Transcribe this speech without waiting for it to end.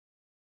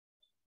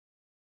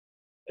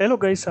Hello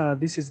guys,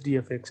 this is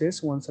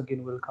DFXS. Once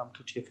again, welcome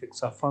to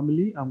TFX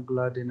family. I'm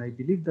glad and I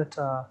believe that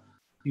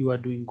you are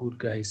doing good,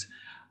 guys.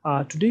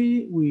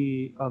 Today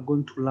we are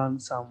going to learn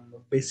some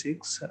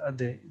basics,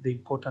 the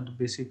important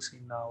basics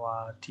in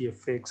our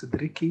TFX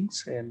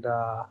 3Kings, and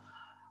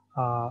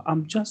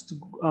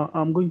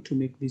I'm going to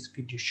make this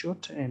video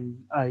short,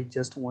 and I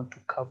just want to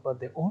cover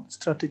the all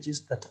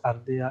strategies that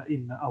are there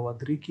in our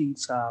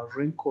 3Kings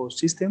Renko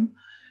system,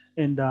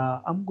 and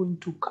I'm going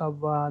to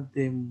cover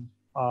them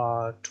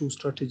two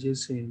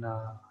strategies in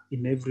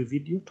every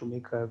video to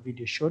make a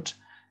video short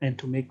and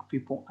to make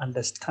people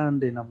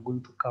understand. And I'm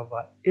going to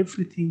cover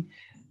everything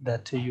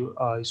that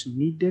is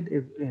needed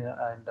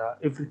and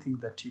everything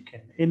that you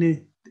can,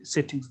 any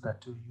settings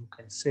that you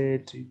can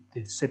set,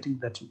 the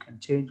settings that you can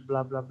change,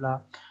 blah blah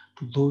blah,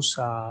 to those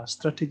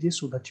strategies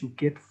so that you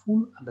get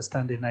full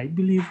understanding. I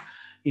believe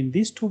in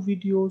these two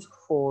videos,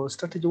 for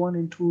strategy 1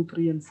 and 2,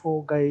 3 and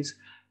 4, guys,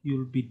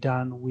 you'll be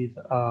done with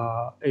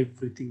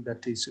everything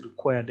that is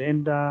required.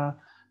 And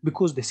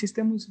because the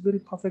system is very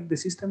perfect, the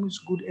system is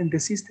good, and the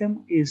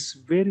system is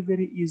very,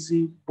 very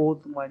easy,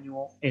 both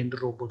manual and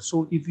robot.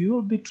 So if you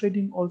will be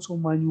trading also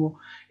manual,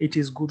 it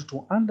is good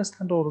to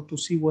understand or to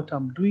see what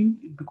I'm doing,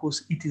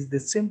 because it is the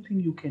same thing.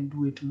 You can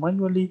do it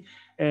manually,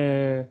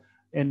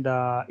 and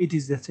it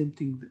is the same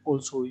thing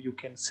also you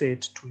can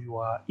set to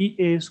your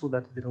EA so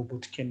that the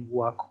robot can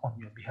work on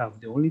your behalf.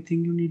 The only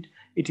thing you need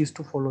it is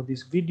to follow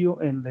this video,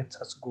 and let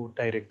us go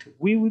directly.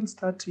 We will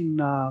start in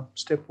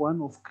step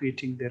 1 of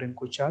creating the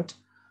Renko chart.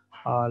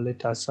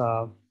 Let us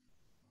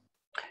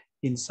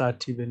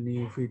insert, even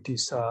if it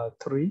is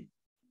 3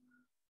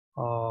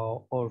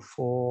 or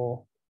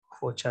 4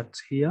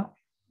 charts here,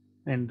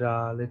 and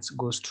let's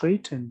go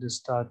straight and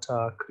start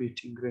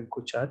creating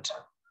Renko chart.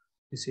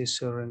 This is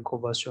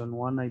Renko version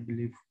 1. I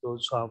believe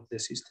those who have the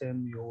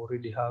system, you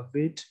already have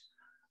it.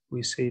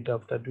 We said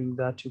after doing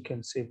that, you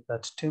can save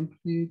that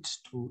template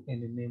to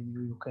any name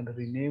you can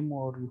rename,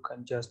 or you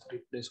can just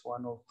replace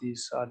one of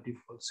these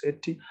default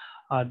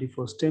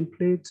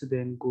templates.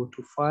 Then go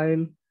to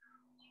File,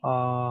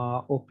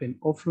 open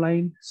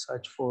offline,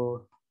 search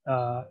for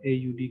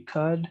AUD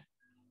card,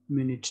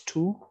 minute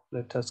 2.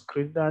 Let us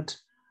create that.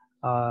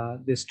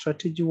 The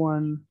strategy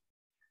 1,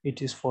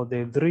 it is for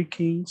the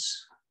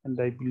 3Kings, and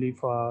I believe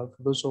for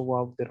those who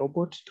have the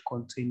robot, it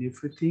contains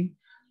everything.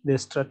 The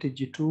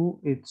strategy 2,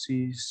 it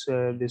is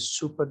the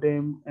super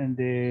dem and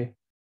the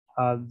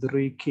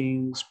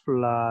 3Kings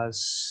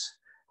plus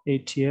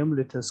ATM.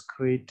 Let us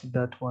create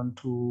that one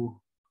to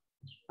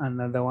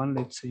another one.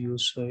 Let's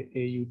use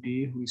AUD.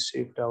 We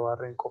saved our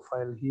Renko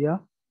file here.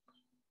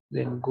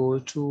 Then go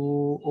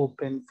to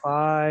open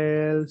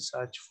file,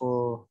 search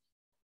for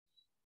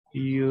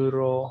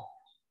Euro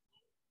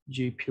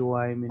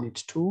GPY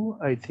minute 2.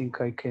 I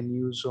think I can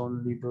use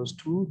only those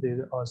two.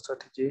 Our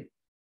strategy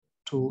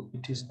 2,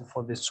 it is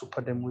for the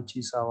super dem, which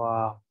is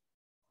our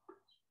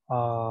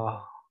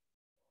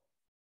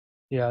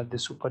the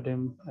super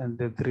dem and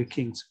the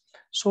 3Kings.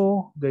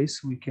 So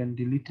guys, we can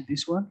delete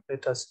this one.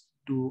 Let us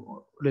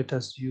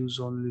use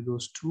only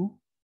those two.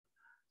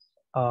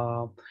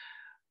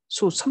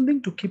 So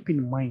something to keep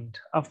in mind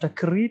after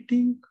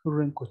creating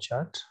Renko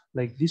chart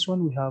like this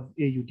one, we have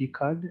AUD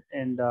card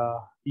and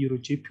Euro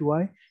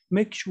JPY.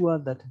 Make sure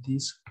that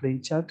this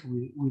plain chart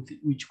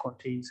which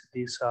contains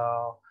this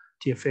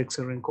TFX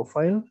Renko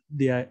file,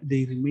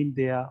 they remain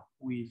there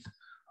with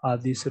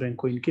this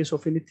Renko. In case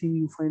of anything,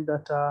 you find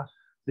that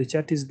the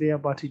chart is there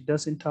but it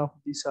doesn't have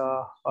this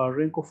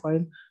Renko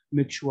file,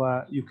 make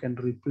sure you can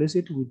replace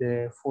it with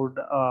the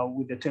folder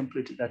with the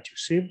template that you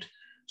saved,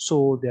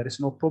 so there is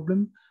no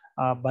problem.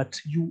 But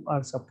you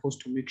are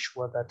supposed to make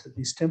sure that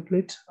this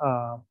template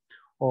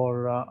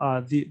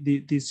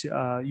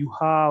you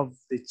have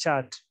the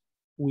chart,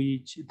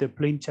 which the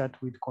plain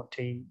chart will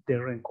contain the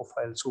Renko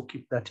file. So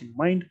keep that in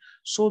mind,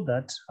 so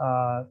that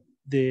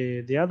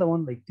the other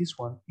one like this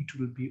one, it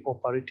will be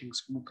operating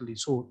smoothly.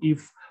 So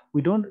if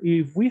we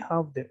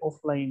have the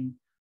offline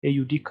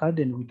AUD card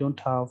and we don't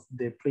have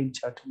the plain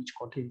chart which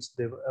contains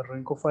the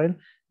Renko file,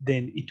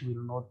 then it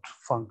will not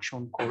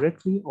function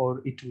correctly,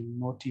 or it will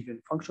not even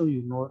function.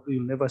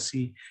 You'll never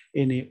see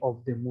any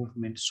of the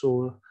movement.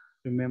 So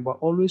remember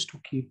always to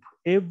keep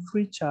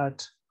every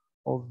chart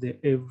of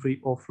every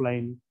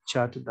offline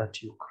chart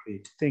that you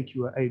create. Thank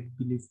you. I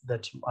believe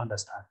that you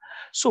understand.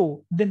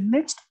 So the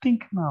next thing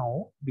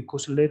now,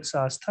 because let's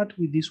start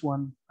with this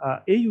one,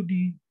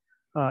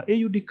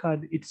 AUD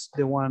card, it's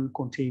the one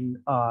contain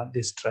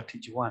the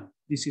strategy 1.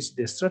 This is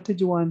the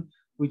strategy 1,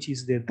 which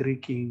is the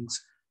 3Kings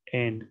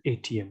and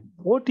ATM.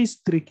 What is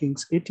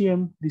 3Kings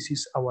ATM? This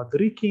is our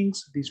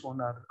 3Kings. This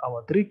one are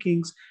our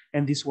 3Kings,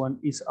 and this one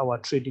is our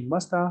trading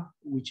master,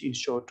 which in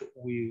short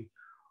we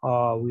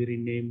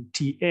rename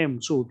TM.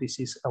 So this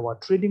is our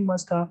trading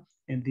master,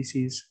 and this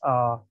is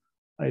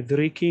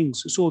 3Kings.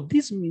 So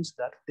this means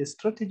that the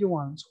strategy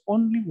ones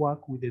only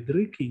work with the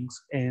 3Kings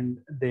and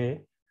the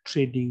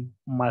trading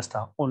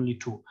master, only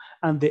two.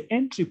 And the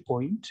entry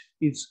point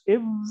is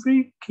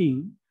every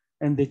king,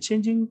 and the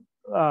changing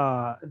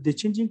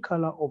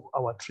color of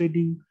our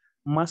trading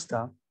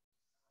master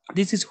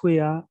This is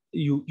where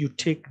you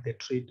take the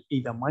trade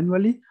either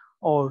manually,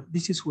 or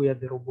this is where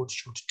the robot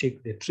should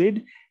take the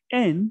trade,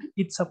 and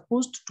it's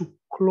supposed to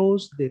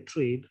close the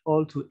trade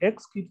or to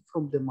exit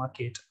from the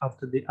market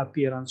after the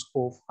appearance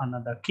of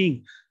another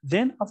king.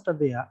 Then after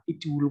there,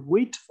 it will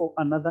wait for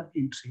another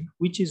entry,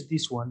 which is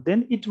this one.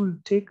 Then it will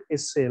take a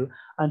sell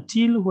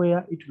until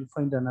where it will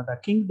find another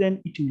king.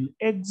 Then it will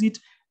exit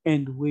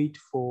and wait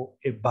for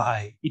a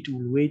buy. It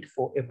will wait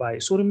for a buy.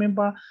 So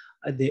remember,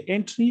 the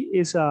entry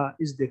is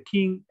the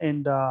king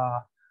and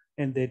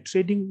the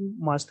trading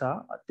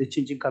master, the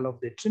changing color of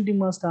the trading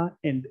master,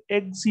 and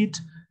exit,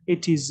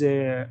 it is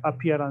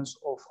appearance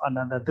of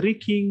another 3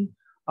 king,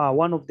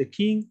 one of the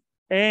king,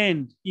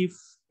 and if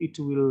it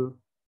will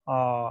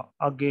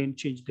again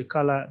change the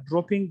color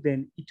dropping,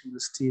 then it will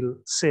still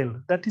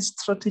sell. That is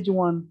strategy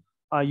one,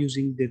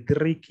 using the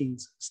 3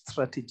 kings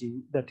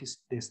strategy. That is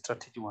the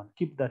strategy one.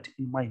 Keep that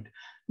in mind.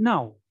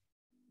 Now,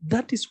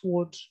 that is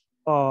what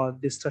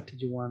the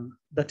strategy one,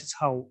 that is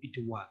how it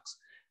works.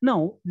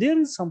 Now, there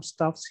is some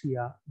stuffs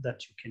here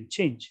that you can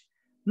change.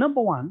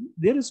 Number one,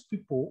 there is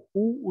people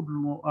who would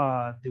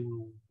they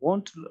will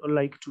want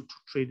like to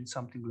trade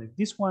something like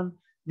this one.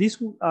 This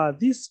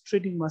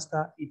trading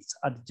master, it's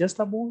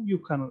adjustable. You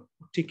can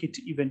take it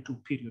even to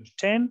period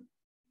 10.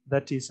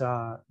 That is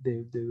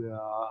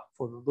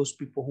for those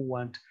people who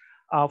want,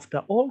 after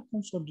all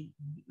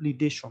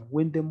consolidation,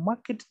 when the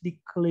market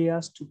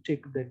declares to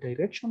take the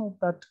direction of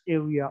that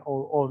area,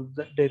 or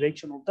the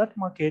direction of that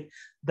market,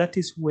 that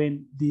is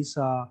when this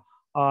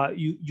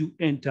you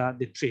enter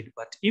the trade.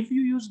 But if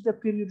you use the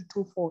period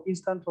 2, for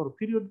instance, or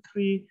period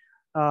 3,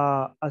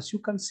 as you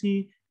can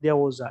see, there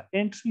was an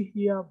entry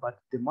here, but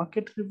the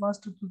market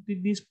reversed to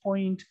this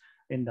point,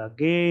 and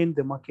again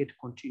the market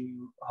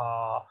continued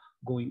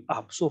going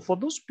up. So for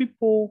those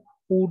people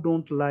who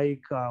don't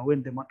like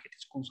when the market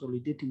is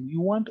consolidating, you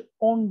want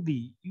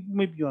only,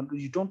 maybe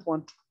you don't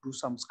want to do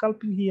some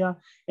scalping here.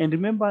 And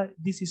remember,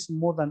 this is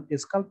more than a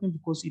scalping,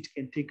 because it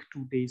can take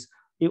 2 days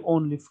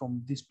only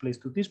from this place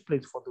to this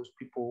place. For those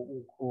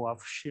people who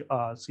have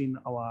seen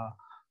our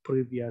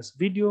previous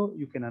video,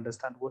 you can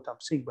understand what I'm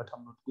saying, but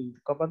I'm not going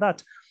to cover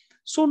that.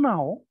 So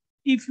now,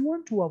 if you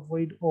want to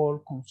avoid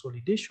all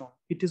consolidation,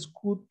 it is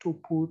good to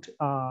put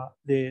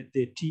the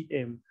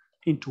TM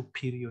into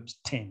period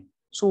 10.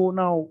 So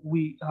now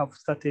we have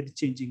started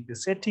changing the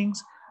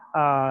settings.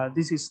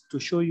 This is to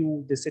show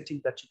you the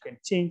setting that you can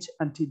change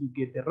until you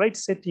get the right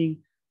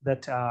setting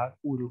that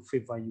will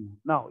favor you.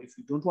 Now, if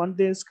you don't want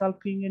the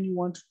scalping and you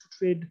want to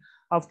trade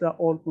after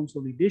all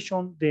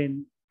consolidation,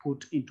 then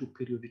put into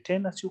period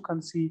 10. As you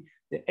can see,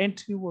 the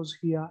entry was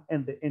here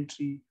and the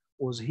entry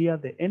was here.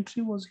 The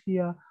entry was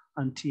here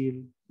until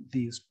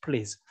this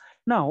place.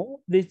 Now,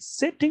 the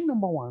setting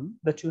number one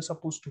that you're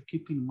supposed to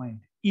keep in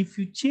mind, if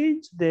you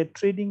change the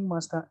trading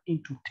master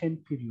into 10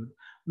 period,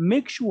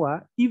 make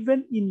sure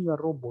even in your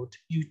robot,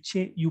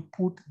 you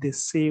put the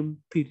same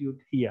period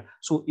here.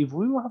 So if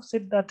we have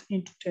set that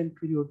into 10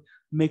 period,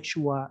 make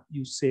sure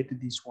you set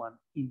this one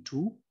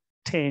into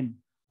 10.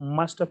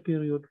 Master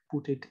period,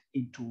 put it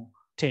into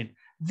 10.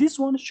 This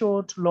one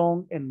short,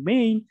 long, and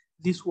main,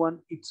 this one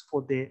it's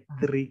for the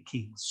 3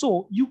 kings.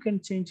 So you can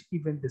change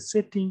even the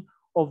setting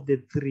of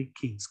the 3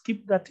 kings.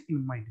 Keep that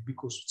in mind,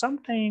 because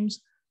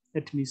sometimes,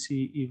 let me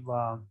see if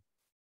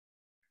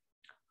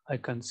I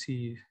can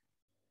see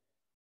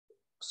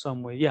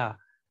somewhere. Yeah,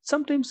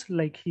 sometimes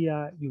like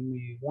here, you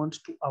may want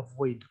to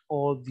avoid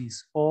all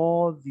these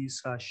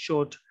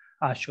short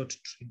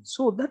trades.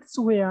 So that's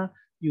where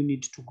you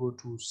need to go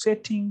to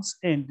settings,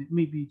 and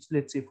maybe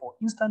let's say, for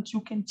instance,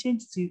 you can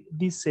change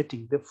this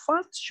setting. The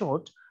first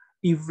short,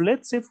 if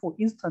let's say, for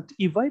instance,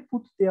 if I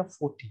put there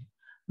 40,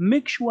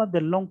 make sure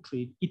the long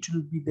trade, it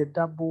will be the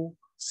double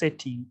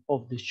setting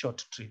of the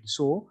short trade.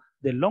 So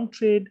the long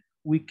trade,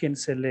 we can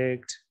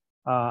select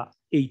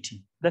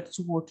 80. That's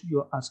what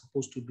you are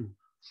supposed to do.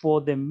 For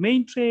the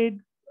main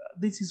trade,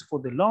 this is for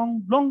the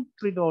long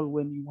trade. All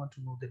when you want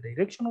to know the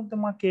direction of the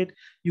market,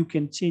 you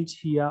can change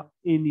here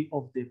any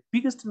of the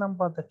biggest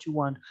number that you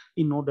want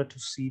in order to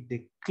see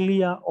the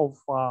clear of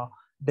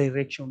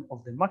direction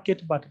of the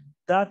market. But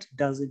that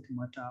doesn't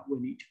matter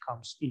when it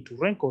comes into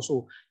Renko.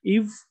 So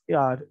if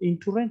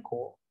into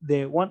Renko,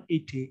 the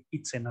 180,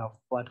 it's enough.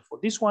 But for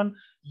this one,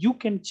 you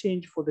can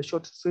change for the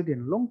short trade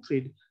and long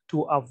trade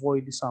to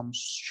avoid some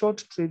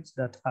short trades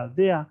that are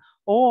there,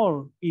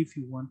 or if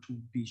you want to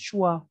be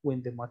sure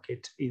when the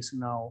market is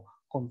now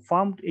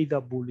confirmed either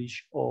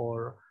bullish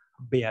or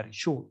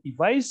bearish. So if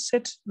I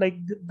set like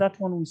that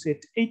one, we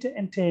set 80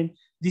 and 10,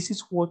 this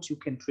is what you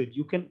can trade.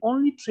 You can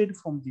only trade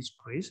from this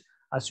price.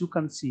 As you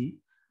can see,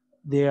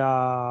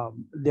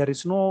 there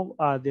is no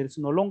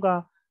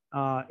longer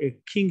a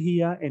king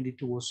here, and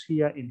it was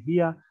here and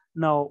here.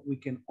 Now we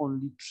can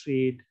only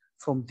trade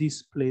from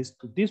this place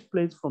to this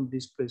place, from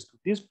this place to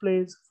this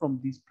place, from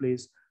this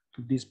place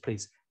to this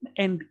place.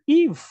 And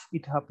if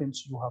it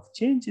happens you have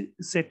changed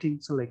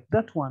settings like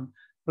that one,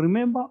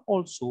 remember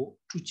also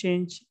to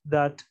change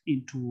that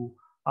into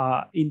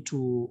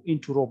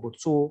robot.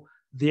 So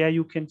There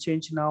you can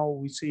change now.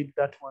 We said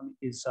that one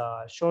is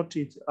short.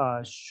 It's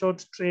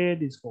short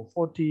trade is for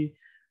 40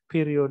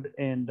 period,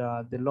 and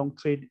the long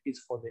trade is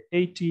for the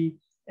 80.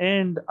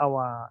 And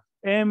our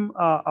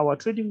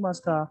trading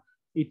master,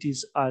 it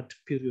is at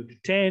period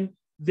 10.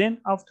 Then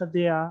after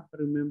there,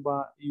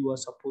 remember you are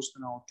supposed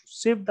now to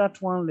save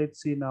that one.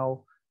 Let's see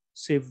now,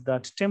 save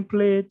that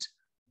template,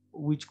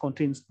 which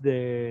contains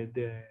the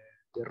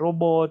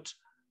robot,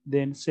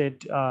 then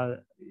set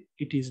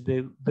it is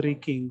the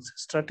 3Kings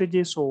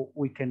strategy, so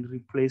we can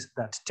replace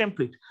that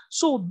template.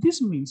 So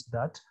this means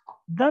that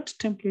that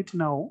template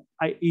now,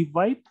 if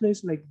I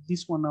place like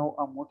this one now,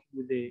 I'm working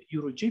with the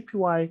Euro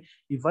JPY.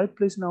 If I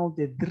place now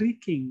the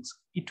 3Kings,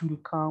 it will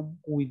come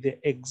with the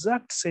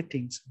exact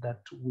settings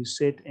that we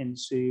set and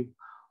save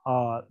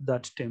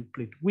that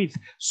template with.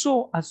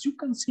 So as you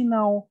can see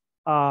now,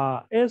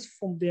 as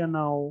from there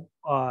now,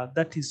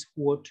 that is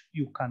what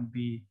you can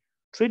be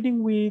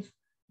trading with.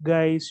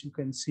 Guys, you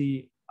can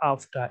see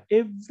after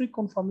every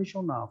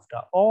confirmation,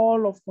 after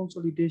all of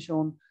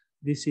consolidation,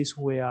 this is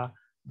where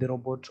the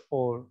robot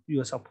or you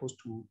are supposed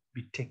to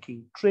be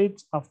taking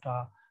trades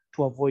after,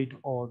 to avoid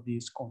all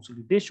this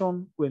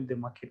consolidation when the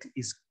market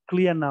is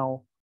clear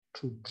now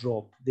to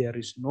drop. There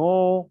is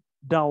no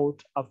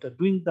doubt after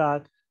doing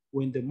that,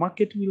 when the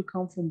market will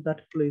come from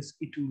that place,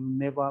 it will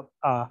never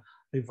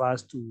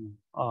reverse to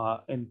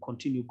and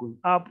continue going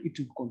up. It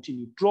will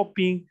continue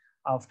dropping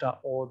after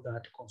all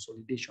that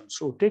consolidation.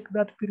 So take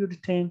that period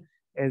 10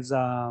 as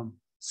a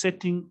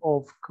setting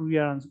of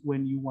clearance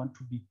when you want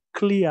to be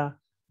clear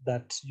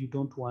that you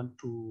don't want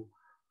to,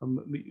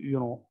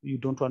 you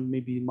don't want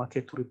maybe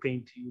market to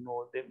repaint,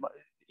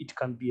 it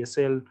can be a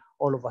sell,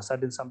 all of a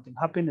sudden something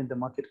happen and the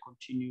market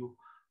continue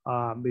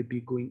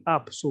maybe going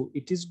up. So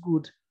it is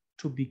good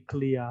to be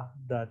clear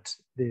that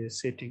the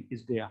setting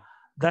is there.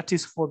 That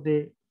is for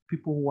the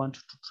people who want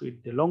to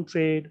trade the long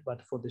trade,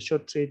 but for the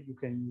short trade, you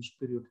can use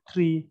period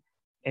 3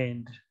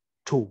 and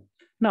 2.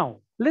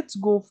 Now, let's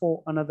go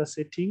for another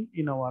setting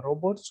in our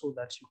robot so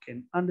that you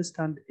can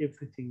understand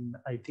everything.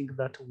 I think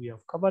that we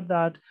have covered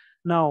that.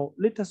 Now,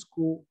 let us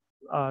go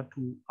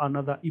to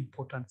another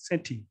important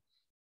setting.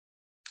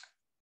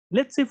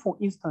 Let's say, for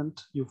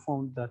instance, you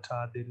found that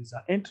there is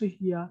an entry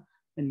here,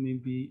 and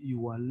maybe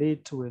you are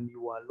late when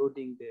you are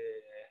loading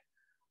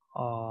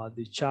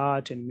the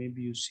chart, and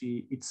maybe you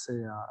see it's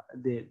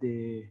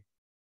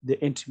the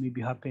entry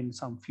maybe happened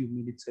some few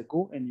minutes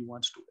ago, and you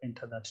want to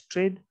enter that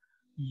trade.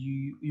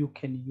 You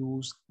can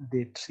use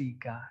the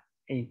trigger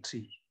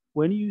entry.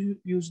 When you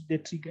use the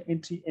trigger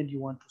entry and you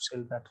want to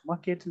sell that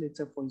market, let's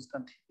say for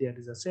instance there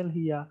is a sell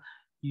here,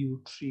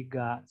 you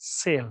trigger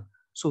sell.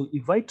 So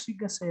if I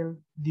trigger sell,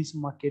 this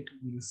market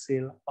will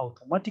sell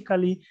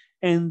automatically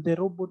and the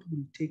robot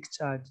will take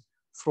charge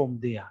from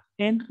there.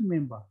 And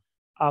remember,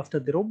 after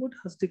the robot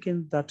has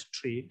taken that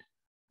trade,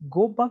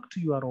 go back to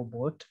your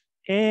robot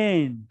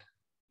and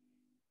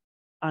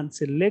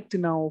select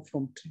now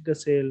from trigger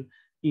sell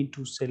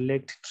into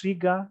select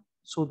trigger,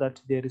 so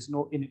that there is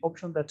no any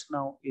option that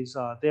now is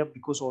there,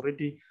 because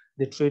already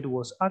the trade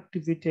was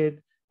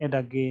activated. And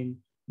again,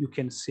 you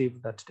can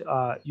save that.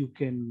 You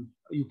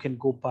can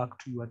go back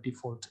to your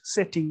default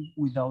setting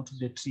without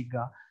the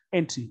trigger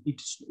entry.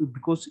 It's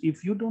because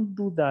if you don't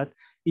do that,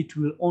 it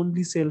will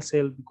only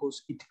sell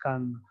because it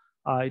can.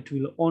 It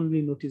will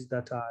only notice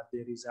that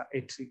there is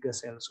a trigger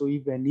sell. So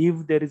even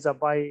if there is a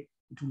buy,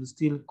 it will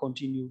still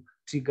continue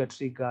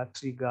trigger,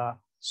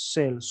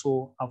 sell.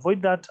 So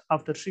avoid that.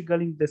 After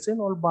triggering the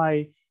sell or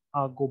buy,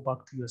 go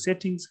back to your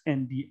settings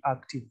and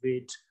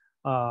deactivate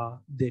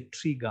the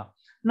trigger.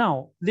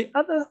 Now, the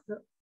other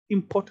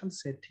important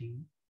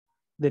setting,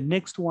 the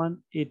next one,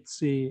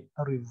 it's a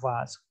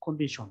reverse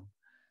condition.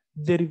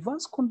 The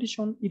reverse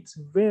condition, it's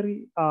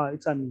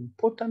an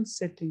important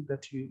setting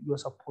that you are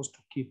supposed to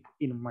keep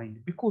in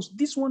mind, because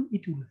this one,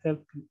 it will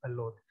help you a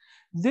lot.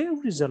 There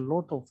is a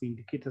lot of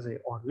indicators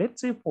on.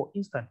 Let's say, for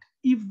instance,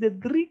 if the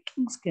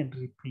 3Kings can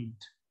repeat,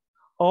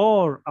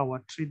 or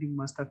our trading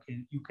master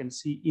you can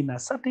see in a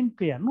certain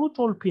pair, not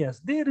all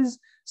pairs, there is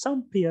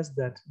some pairs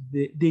that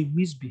they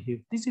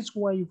misbehave. This is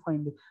why you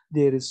find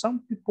there is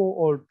some people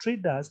or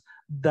traders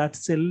that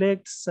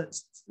select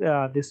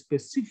the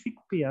specific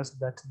pairs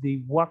that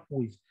they work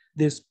with,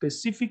 the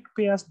specific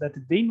pairs that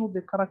they know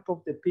the character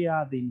of the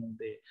pair, they know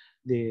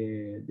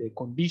the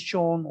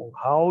condition or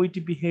how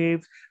it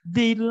behaves.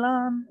 They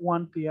learn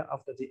one pair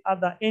after the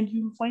other, and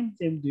you'll find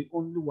them, they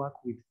only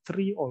work with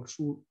 3 or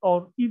 2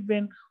 or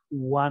even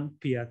one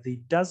pair. They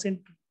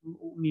doesn't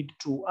need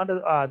to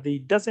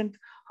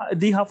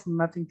they have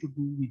nothing to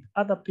do with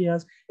other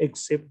pairs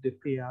except the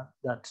pair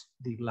that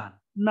they learn.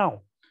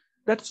 Now,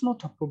 that's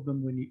not a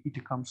problem when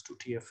it comes to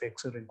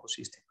TAFX or Renko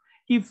system.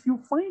 If you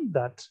find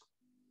that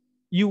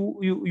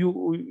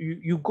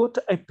you got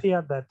a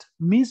pair that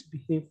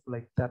misbehave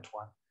like that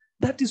one,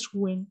 that is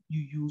when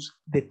you use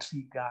the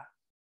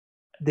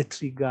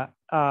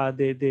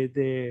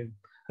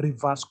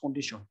reverse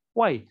condition.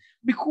 Why?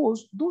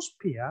 Because those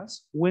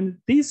pairs, when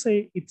they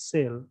say it's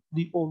sell,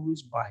 they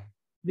always buy.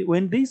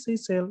 When they say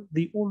sell,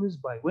 they always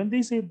buy. When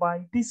they say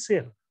buy, they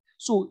sell.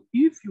 So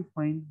if you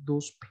find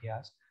those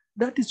pairs,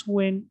 that is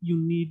when you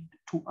need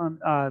to,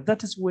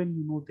 that is when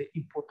you know the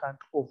importance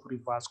of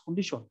reverse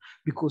condition.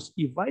 Because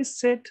if I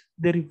set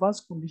the reverse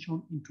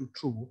condition into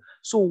true,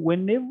 so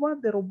whenever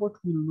the robot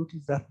will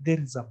notice that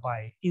there is a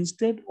buy,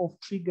 instead of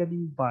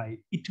triggering buy,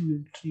 it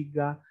will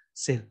trigger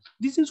sell.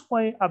 This is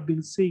why I've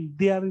been saying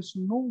there is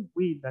no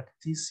way that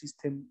this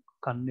system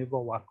can never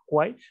work.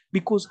 Why?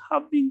 Because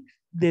having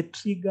the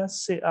trigger,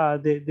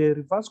 the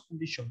reverse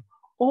condition,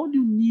 all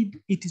you need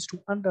it is to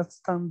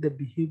understand the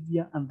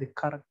behavior and the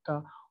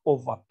character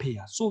of a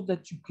pair so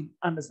that you can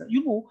understand.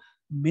 You know,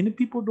 many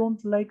people don't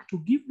like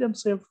to give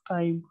themselves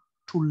time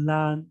to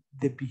learn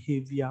the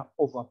behavior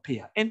of a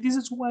pair. And this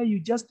is why you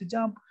just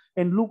jump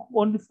and look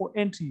only for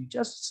entry. You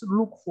just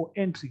look for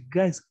entry.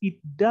 Guys, it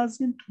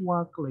doesn't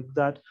work like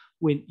that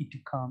when it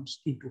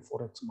comes into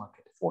Forex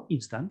market. For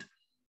instance,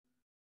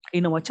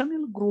 in our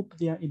channel group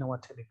there in our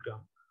Telegram,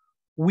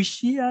 we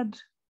shared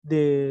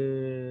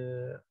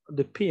the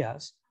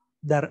pairs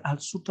that are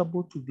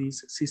suitable to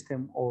this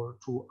system or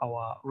to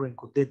our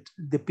Renko,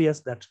 the pairs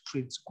that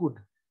trades good.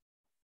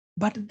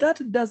 But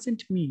that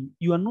doesn't mean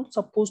you are not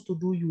supposed to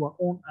do your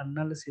own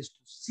analysis to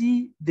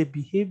see the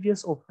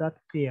behaviors of that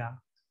pair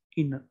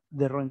in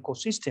the Renko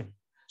system.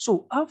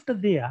 So after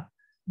there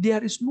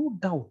is no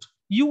doubt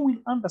you will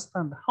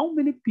understand how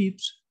many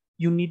pips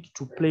you need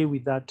to play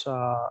with that,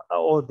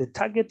 or the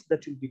target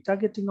that you'll be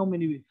targeting, how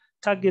many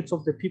targets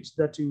of the pips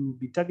that you will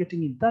be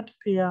targeting in that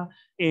pair,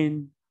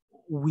 and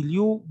will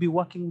you be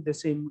working the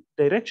same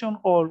direction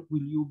or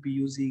will you be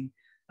using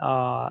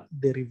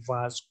the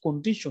reverse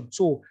condition?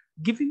 So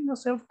giving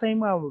yourself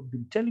time, I've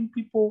been telling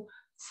people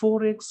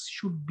Forex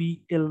should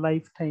be a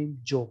lifetime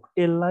job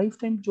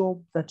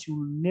that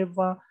you'll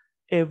never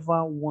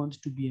ever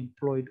want to be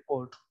employed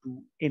or to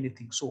do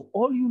anything. So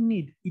all you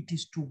need it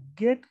is to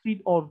get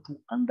rid or to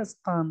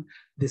understand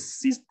the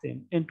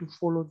system and to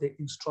follow the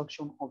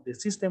instruction of the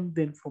system.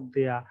 Then from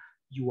there,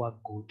 you are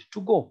good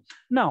to go.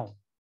 Now,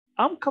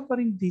 I'm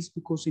covering this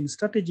because in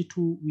strategy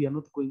 2, we are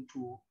not going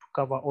to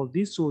cover all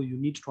this. So you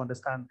need to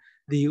understand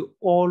they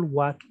all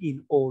work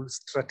in all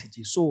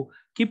strategies. So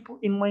keep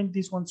in mind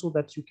this one so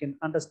that you can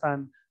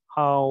understand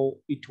how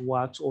it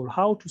works or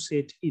how to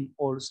set in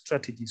all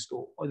strategies.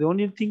 So the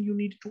only thing you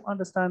need to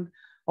understand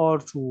or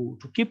to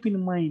keep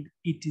in mind,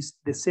 it is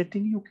the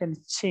setting you can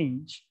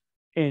change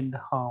and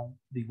how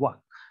they work.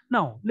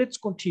 Now, let's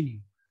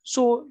continue.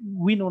 So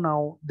we know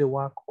now the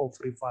work of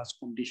reverse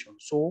condition.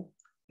 So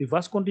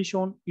reverse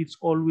condition, it's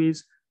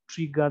always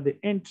trigger the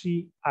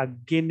entry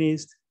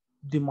against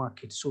the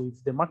market. So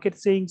if the market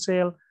saying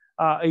sell,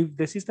 if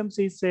the system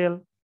says sell,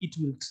 it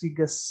will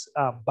trigger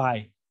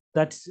buy.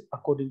 That's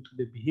according to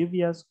the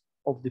behaviors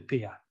of the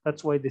pair.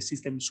 That's why the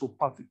system is so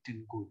perfect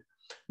and good.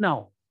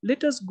 Now,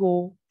 let us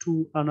go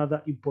to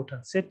another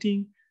important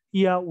setting.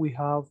 Here we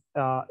have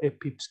a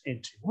pips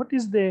entry. What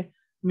is the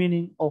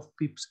meaning of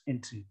pips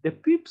entry? The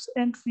pips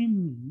entry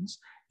means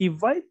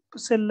if I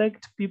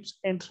select pips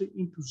entry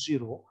into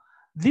 0,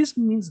 this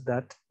means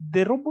that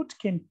the robot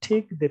can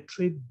take the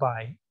trade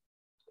buy,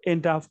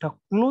 and after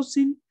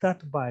closing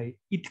that buy,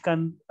 it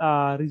can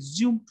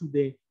resume to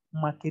the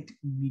market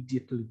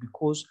immediately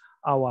because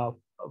our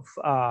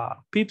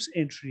pips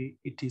entry,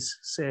 it is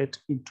set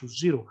into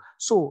 0.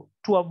 So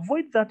to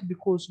avoid that,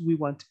 because we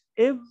want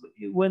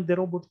when the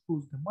robot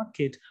closes the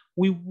market,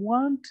 we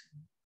want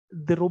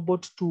the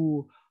robot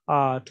to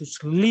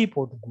sleep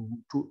or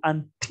to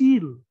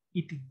until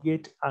it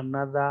get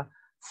another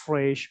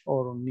fresh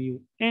or new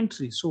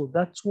entry. So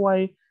that's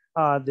why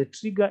the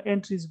trigger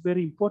entry is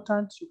very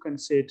important. You can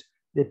set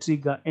the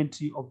trigger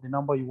entry of the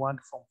number you want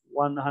from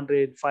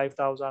 100,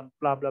 5,000,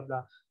 blah, blah,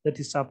 blah. That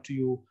is up to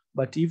you.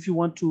 But if you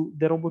want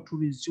the robot to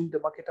resume the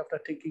market after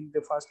taking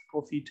the first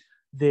profit,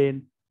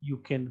 then you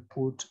can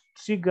put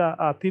trigger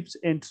pips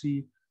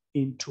entry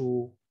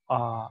into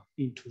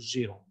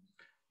 0.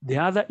 The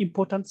other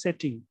important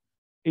setting,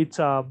 it's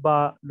a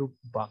bar loop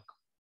back.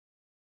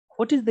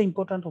 What is the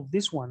importance of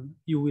this one?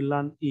 You will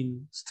learn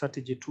in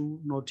strategy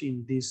 2, not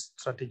in this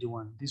strategy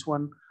 1. This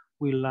one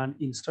we'll learn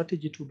in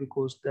strategy 2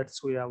 because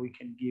that's where we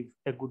can give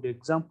a good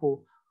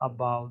example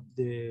about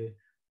the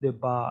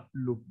bar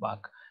loop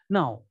back.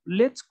 Now,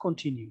 let's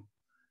continue.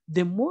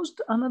 The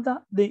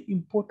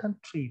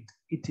important trade,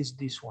 it is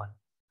this one.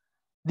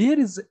 There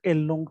is a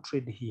long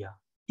trade here.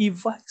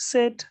 If I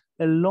set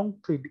a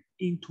long trade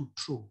into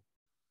true,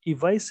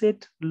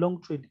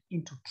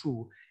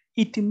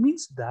 it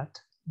means that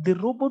the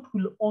robot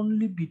will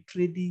only be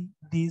trading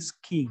this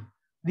king,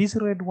 this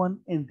red one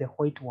and the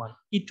white one.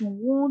 It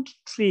won't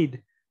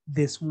trade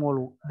the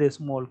small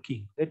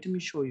king. Let me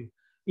show you.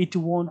 It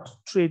won't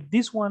trade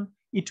this one.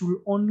 It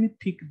will only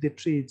pick the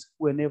trades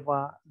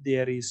whenever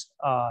there is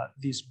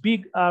these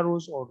big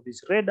arrows or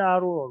this red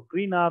arrow or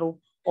green arrow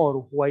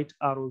or white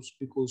arrows,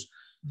 because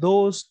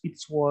those,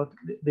 it's what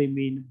they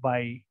mean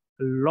by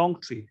long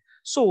trade.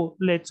 So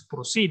let's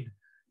proceed.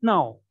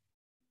 Now,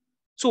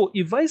 so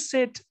if I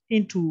set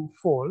into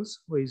false,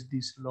 where is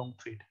this long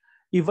trade?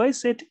 If I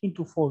set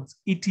into false,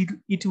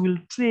 it will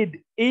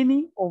trade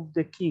any of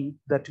the king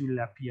that will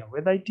appear,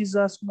 whether it is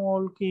a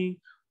small king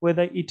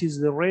whether it is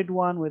the red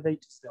one, whether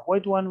it is the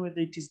white one,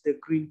 whether it is the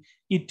green,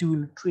 it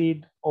will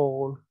trade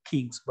all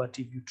kings. But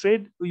if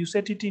you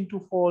set it into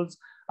false,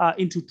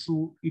 into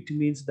true, it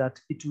means that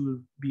it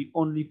will be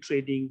only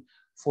trading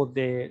for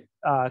the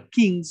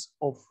kings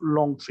of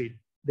long trade,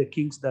 the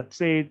kings that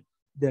trade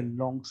the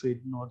long trade,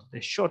 not the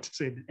short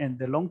trade. And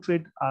the long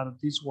trade are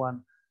this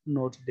one,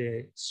 not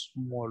the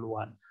small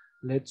one.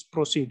 Let's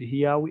proceed.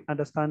 Here we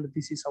understand that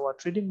this is our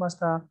trading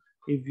master.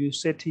 If you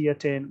set here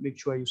 10, make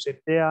sure you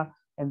set there.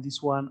 And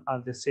this one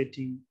are the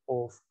setting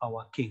of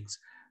our kings.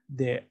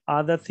 The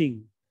other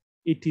thing,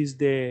 it is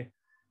the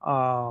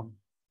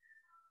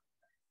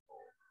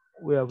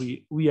where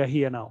we are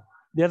here now.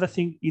 The other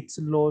thing, it's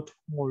lot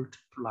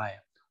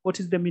multiplier. What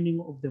is the meaning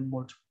of the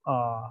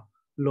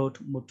lot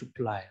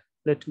multiplier?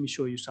 Let me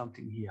show you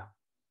something here.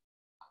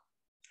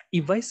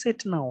 If I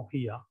set now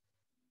here,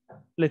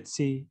 let's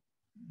say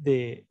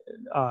the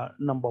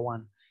number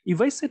 1. If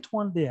I set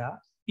 1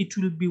 there, it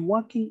will be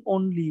working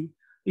only,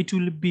 it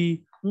will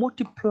be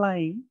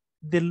multiplying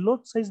the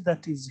lot size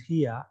that is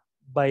here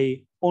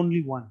by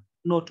only 1,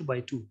 not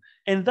by 2.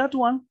 And that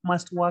one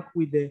must work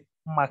with the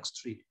max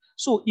trade.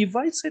 So if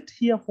I set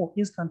here, for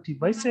instance,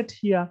 if I set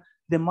here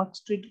the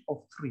max trade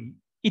of 3,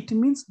 it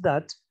means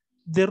that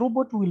the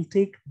robot will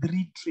take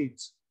 3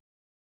 trades.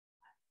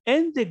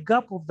 And the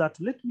gap of that,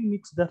 let me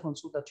mix that one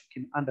so that you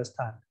can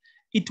understand.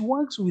 It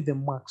works with the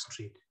max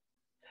trade.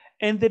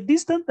 And the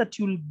distance that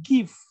you'll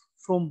give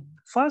from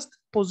first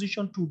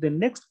position to the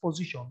next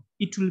position,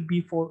 it will be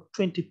for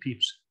 20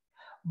 pips.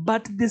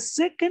 But the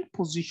second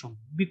position,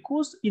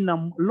 because in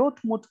a lot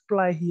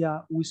multiply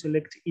here, we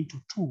select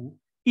into 2,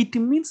 it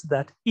means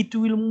that it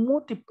will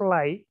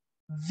multiply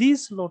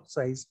this lot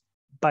size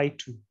by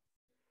 2.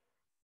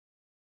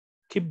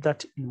 Keep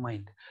that in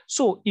mind.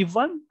 So if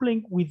I'm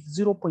playing with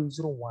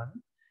 0.01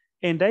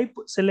 and I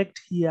select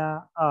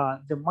here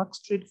the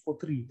max trade for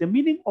 3, the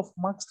meaning of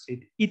max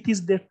trade, it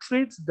is the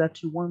trades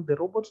that you want the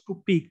robot to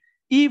pick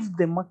if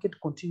the market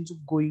continues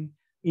going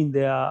in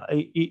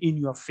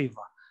your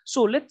favor.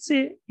 So let's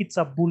say it's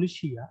a bullish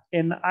here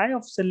and I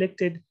have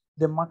selected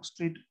the max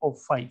trade of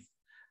 5.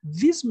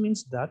 This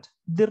means that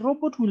the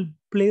robot will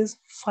place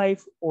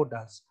 5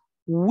 orders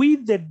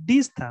with the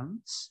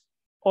distance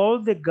or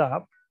the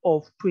gap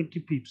of 20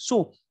 pips.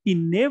 So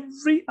in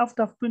every,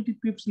 after 20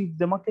 pips, if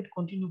the market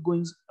continue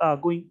going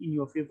in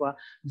your favor,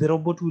 the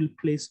robot will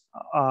place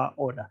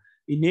order.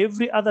 In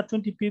every other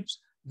 20 pips,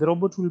 the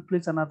robot will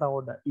place another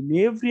order. In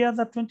every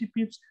other 20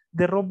 pips,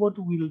 the robot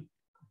will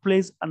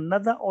place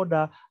another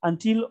order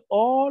until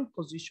all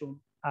positions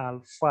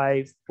are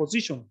 5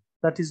 positions.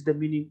 That is the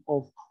meaning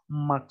of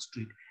max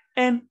trade.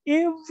 And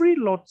every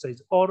lot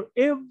size or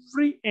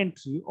every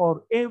entry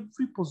or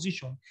every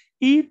position,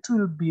 it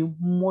will be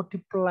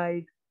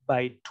multiplied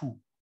by 2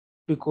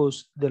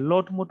 because the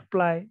lot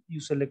multiply you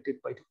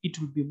selected by 2. It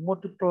will be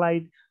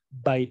multiplied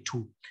by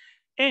 2.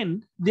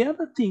 And the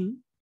other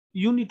thing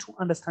you need to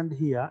understand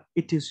here,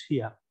 it is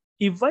here.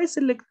 If I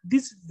select,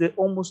 this is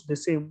almost the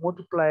same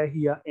multiplier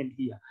here and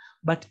here.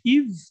 But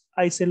if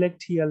I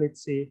select here,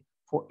 let's say,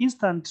 for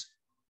instance,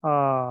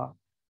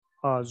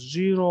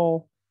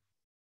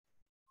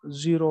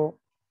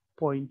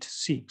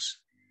 0.6.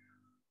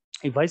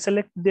 If I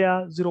select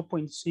there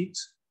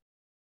 0.6,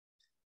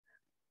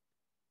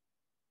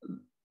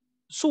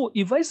 so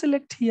if I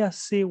select here,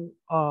 say,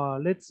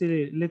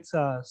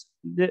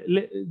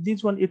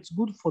 this one, it's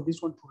good for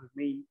this one to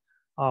remain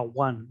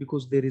 1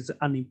 because there is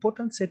an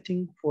important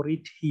setting for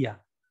it here.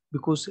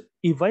 Because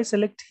if I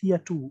select here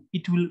 2,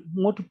 it will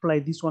multiply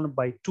this one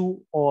by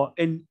 2, or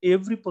in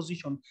every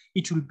position,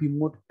 it will be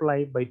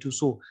multiplied by 2.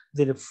 So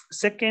the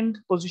second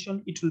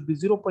position, it will be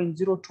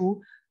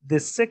 0.02. The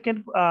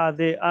second,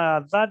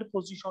 third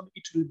position,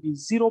 it will be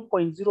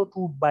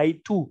 0.02 by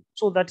 2.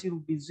 So that it will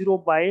be 0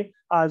 by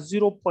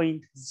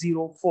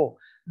 0.04.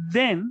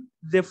 Then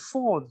the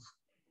fourth,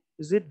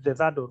 is it the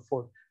third or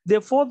fourth? The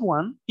fourth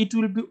one, it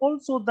will be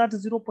also that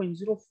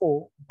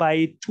 0.04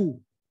 by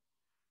 2.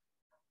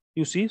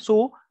 You see,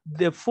 so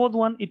the fourth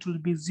one, it will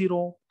be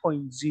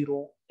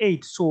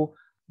 0.08. So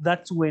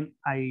that's when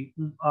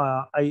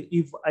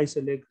if I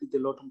select the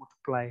lot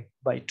multiply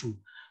by 2.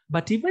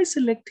 But if I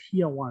select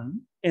here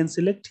 1 and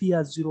select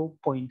here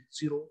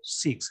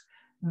 0.06,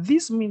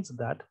 this means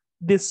that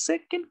the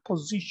second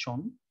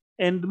position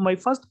and my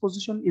first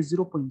position is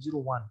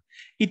 0.01.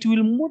 It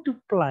will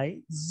multiply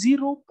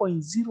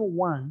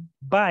 0.01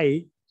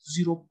 by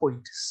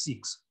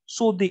 0.6.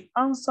 So the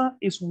answer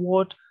is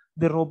what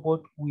the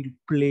robot will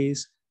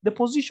place the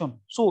position.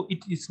 So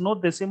it is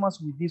not the same as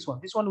with this one.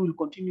 This one will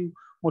continue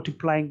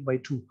multiplying by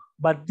 2,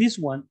 but this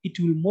one, it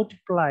will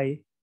multiply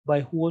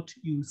by what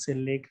you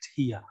select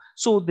here.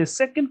 So the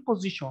second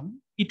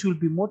position, it will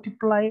be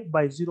multiplied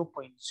by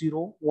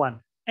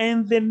 0.01.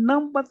 And the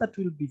number that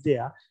will be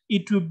there,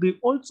 it will be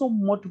also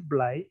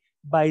multiplied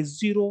by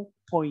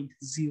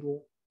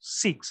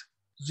 0.06.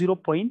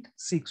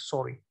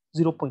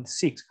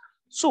 0.6.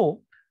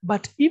 So,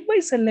 but if I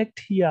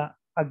select here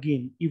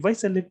again, if I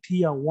select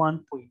here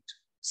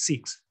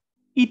 1.6,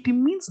 it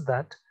means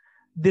that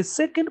the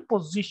second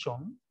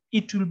position,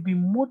 it will be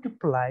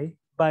multiplied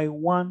by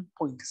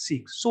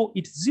 1.6. So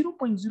it's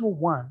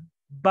 0.01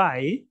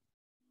 by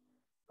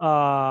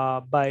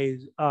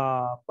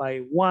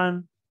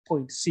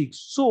 1.6.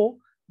 So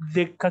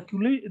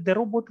the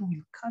robot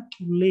will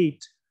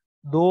calculate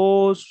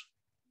those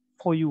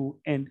for you,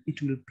 and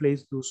it will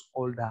place those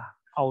order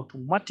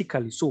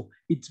automatically. So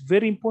it's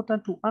very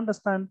important to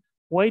understand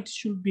why it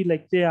should be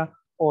like there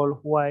or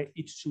why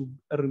it should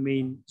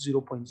remain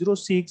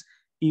 0.06.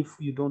 If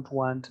you don't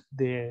want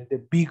the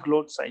big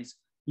lot size,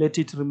 let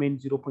it remain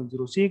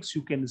 0.06.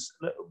 You can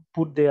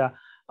put there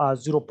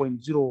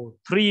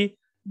 0.03.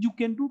 You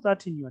can do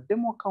that in your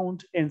demo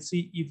account and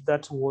see if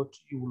that's what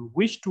you will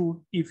wish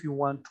to, if you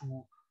want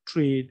to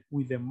trade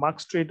with a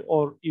max trade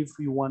or if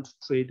you want to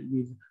trade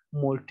with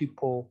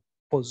multiple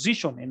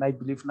position. And I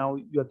believe now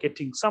you are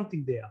getting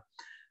something there.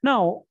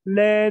 Now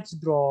let's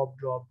drop.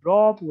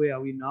 Where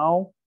are we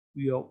now?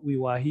 We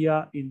were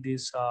here in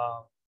this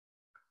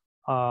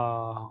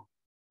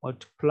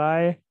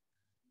multiply.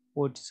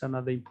 What is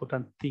another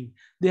important thing?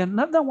 The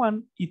another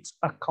one, it's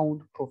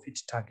account profit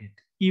target.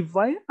 If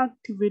I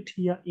activate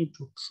here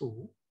into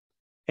true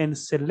and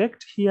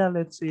select here,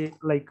 let's say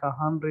like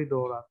 $100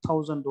 or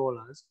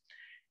 $1,000,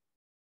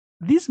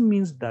 this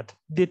means that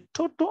the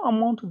total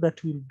amount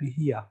that will be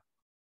here,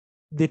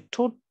 the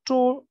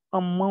total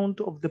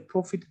amount of the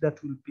profit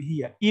that will be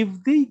here,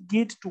 if they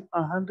get to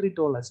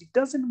 $100, it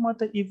doesn't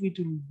matter if it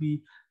will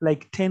be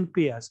like 10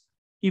 pairs.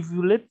 If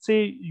you, let's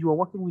say you are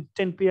working with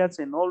 10 pairs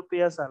and all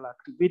pairs are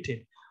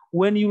activated,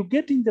 when you're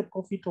getting the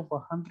profit of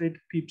 100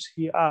 pips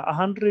here,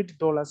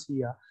 $100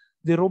 here,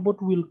 the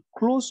robot will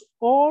close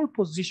all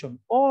position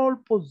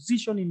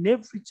in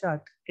every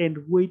chart and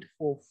wait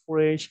for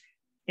fresh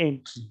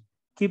entry.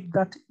 Keep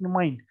that in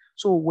mind.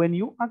 So when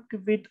you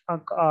activate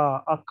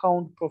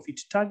account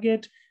profit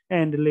target,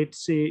 and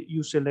let's say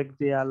you select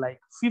there like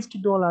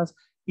 $50,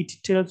 it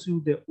tells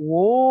you the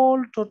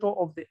whole total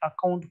of the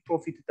account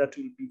profit that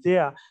will be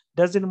there.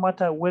 Doesn't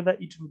matter whether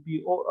it will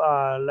be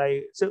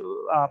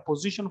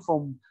position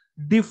from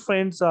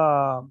different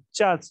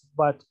charts,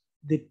 but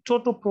the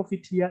total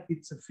profit here,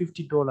 it's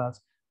 $50.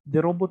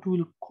 The robot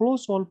will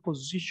close all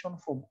position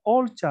from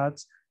all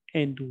charts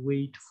and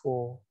wait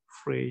for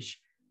fresh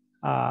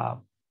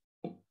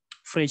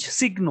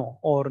signal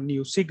or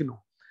new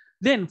signal.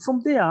 Then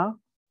from there,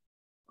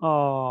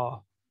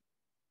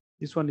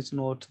 this one is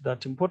not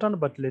that important,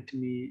 but let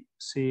me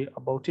say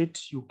about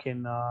it. You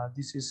can,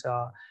 this is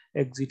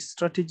exit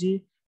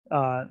strategy.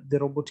 The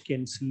robot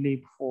can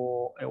sleep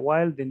for a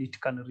while, then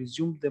it can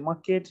resume the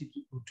market.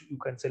 You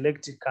can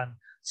select, it can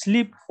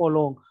sleep for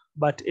long,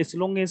 but as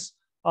long as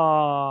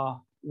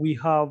we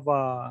have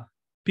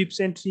pips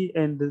entry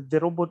and the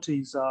robot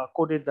is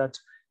coded that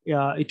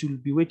it will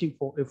be waiting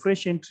for a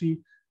fresh entry,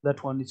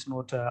 that one is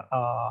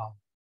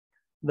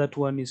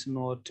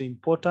not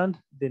important.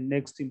 The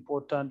next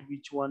important,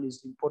 which one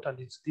is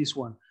important, is this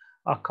one,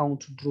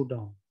 account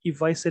drawdown.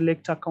 If I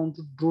select account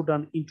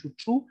drawdown into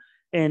true,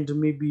 and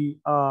maybe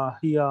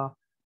here,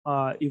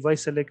 if I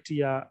select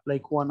here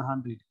like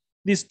 100,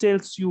 this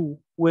tells you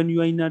when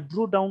you are in a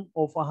drawdown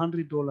of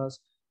 $100,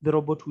 the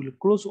robot will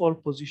close all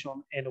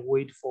position and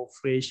wait for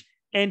fresh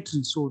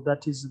entry. So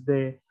that is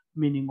the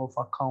meaning of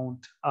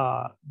account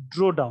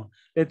drawdown.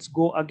 Let's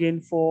go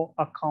again for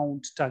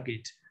account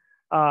target.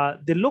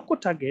 The local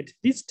target,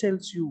 this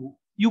tells you,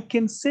 you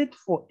can set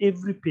for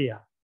every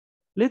pair.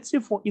 Let's say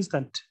for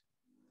instance,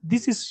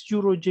 this is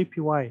Euro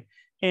JPY,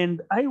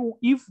 and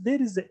if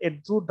there is a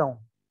drawdown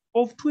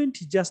of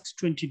just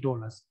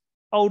 $20,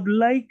 I would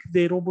like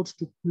the robot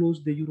to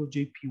close the Euro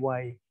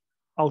JPY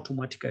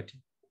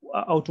automatically.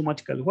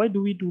 Why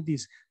do we do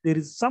this?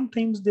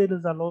 Sometimes there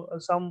is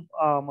some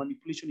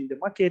manipulation in the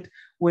market.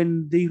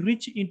 When they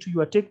reach into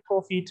your take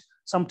profit,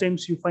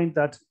 sometimes you find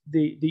that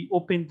they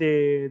open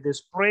the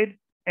spread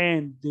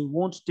and they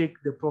won't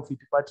take the profit.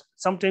 But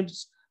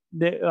sometimes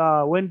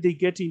when they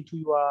get into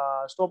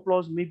your stop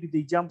loss, maybe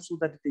they jump so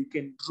that they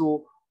can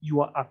draw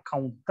your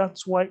account.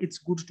 That's why it's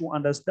good to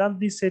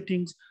understand these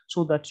settings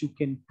so that you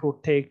can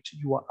protect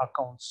your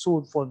account.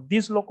 So for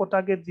this local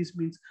target, this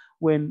means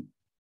when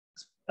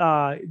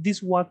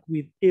this work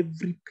with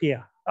every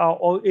pair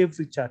or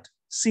every chart,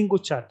 single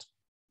chart,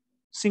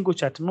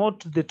 not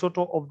the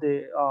total of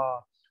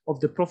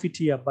the profit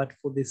here, but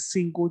for the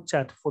single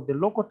chart for the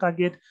local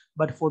target.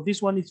 But for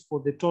this one, it's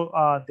for the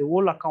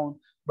whole account.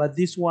 But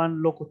this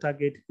one local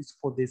target is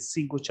for the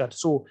single chart.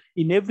 So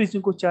in every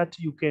single chart,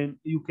 you can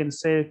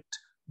set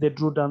the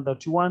drawdown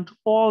that you want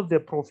or the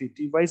profit.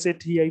 If I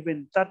set here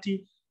even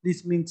 30,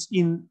 this means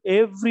in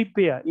every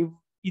pair, if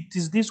it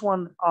is this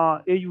one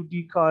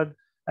AUD card,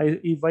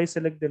 if I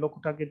select the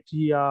local target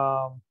here,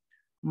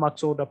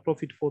 max order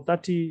profit for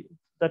 $30,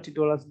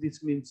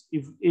 this means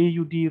if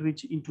AUD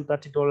reach into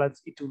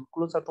 $30, it will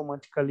close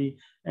automatically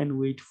and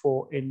wait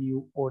for a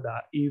new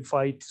order. If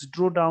it's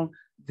drawdown,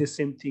 the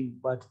same thing.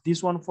 But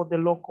this one for the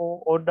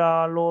local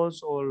order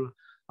loss or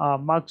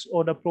max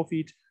order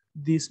profit,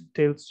 this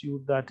tells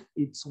you that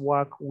it's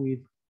work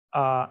with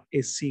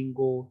a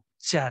single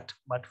chart,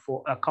 but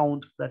for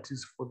account, that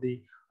is for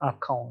the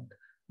account.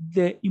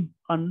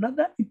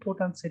 Another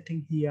important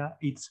setting here,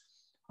 it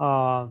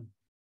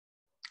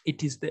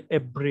is a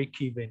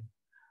break even.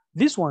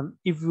 This one,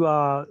 if you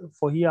are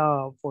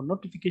for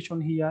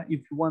notification here,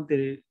 if you want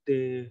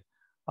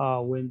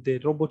when the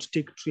robot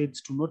take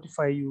trades to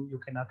notify you, you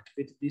can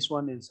activate this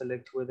one and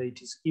select whether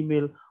it is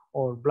email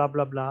or blah,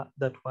 blah, blah,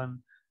 that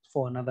one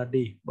for another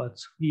day. But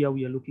here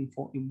we are looking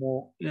for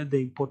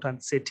the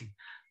important setting.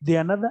 The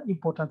another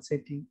important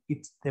setting,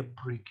 it's the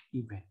break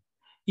even.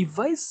 If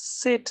I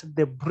set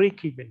the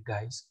break even,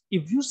 guys,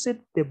 if you set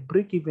the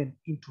break even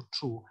into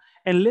true,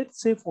 and let's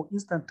say, for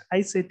instance,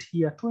 I set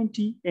here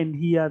 20 and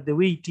here the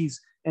way it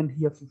is, and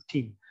here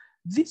 15.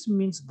 This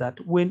means that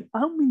when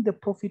I'm in the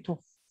profit of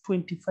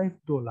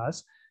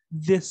 $25,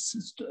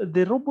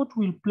 the robot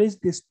will place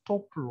the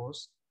stop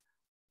loss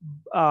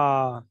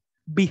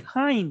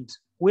behind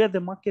where the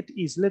market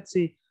is. Let's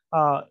say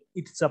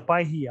it's a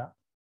buy here,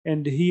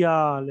 and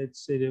here,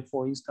 let's say,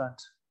 for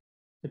instance,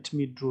 let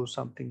me draw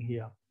something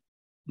here.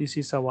 This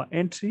is our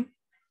entry,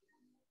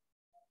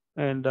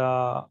 and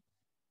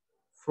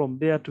from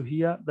there to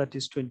here, that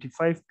is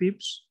 25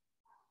 pips.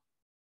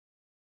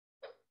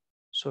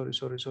 Sorry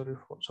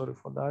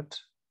for that.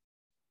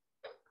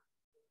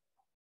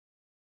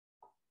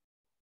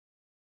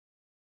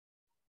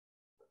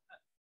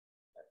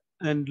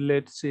 And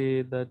let's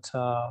say that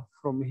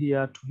from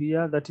here to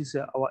here, that is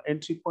our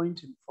entry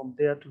point. And from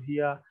there to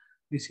here,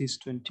 this is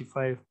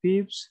 25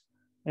 pips.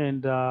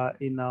 And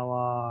in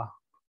our,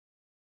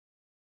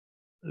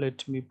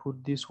 let me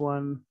put this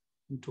one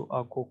into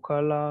aqua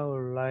color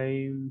or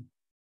lime,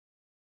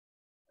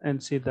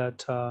 and say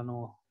that,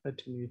 no,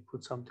 let me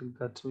put something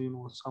that,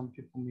 some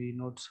people may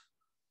not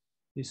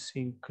be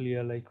seeing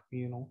clear like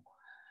me,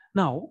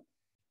 Now,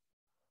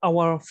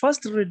 our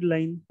first red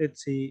line,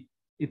 let's say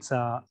it's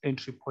a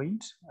entry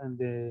point,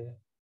 and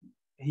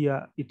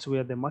here it's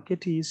where the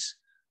market is.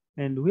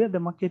 And where the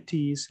market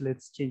is,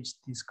 let's change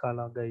this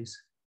color,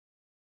 guys.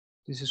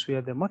 This is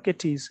where the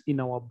market is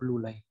in our blue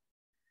line.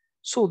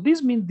 So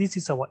this means this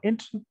is our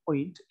entry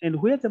point, and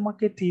where the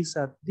market is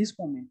at this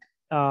moment,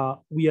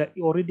 we are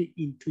already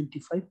in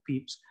 25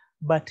 pips.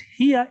 But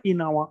here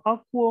in our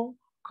aqua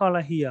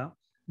color here,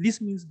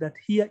 this means that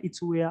here it's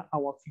where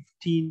our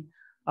 15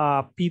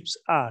 pips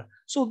are.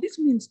 So this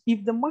means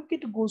if the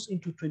market goes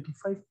into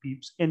 25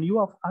 pips and you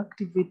have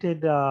activated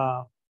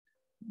the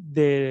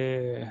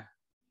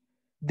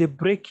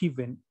break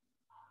even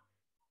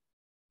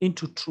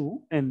into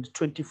true, and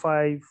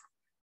 25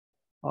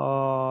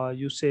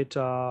 you set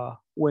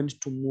when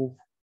to move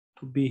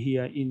to be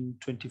here in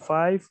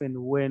 25, and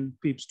when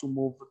pips to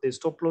move the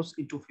stop loss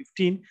into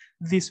 15.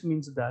 This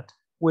means that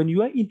when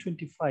you are in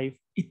 25,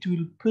 it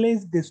will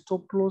place the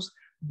stop loss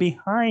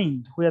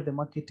behind where the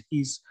market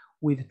is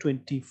with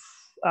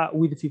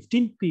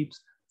 15 pips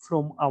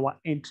from our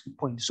entry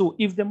point. So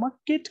if the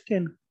market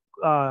can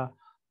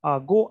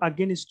go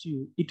against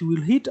you, it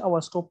will hit our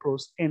stop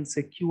loss and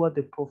secure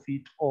the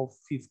profit of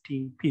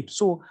 15 pips.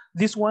 So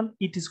this one,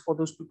 it is for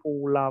those people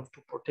who love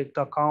to protect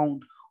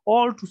account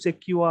or to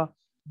secure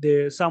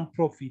some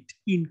profit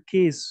in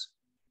case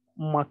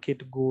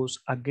market goes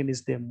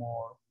against them,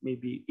 or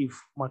maybe if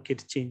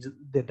market changes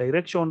the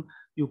direction,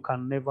 you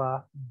can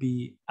never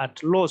be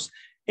at loss.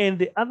 And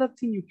the other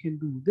thing you can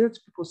do, there's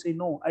people say,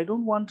 no, I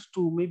don't want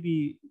to,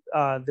 maybe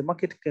the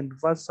market can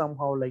reverse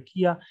somehow like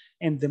here,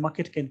 and the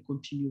market can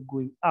continue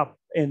going up,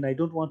 and I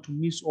don't want to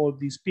miss all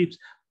these pips,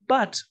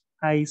 but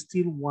I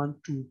still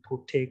want to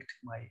protect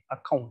my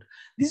account.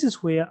 This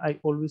is where I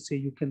always say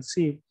you can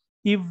save.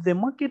 If the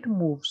market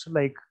moves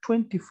like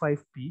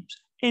 25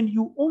 pips and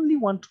you only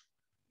want,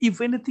 if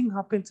anything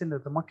happens and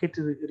the market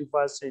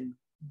reverses and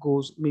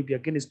goes maybe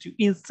against you,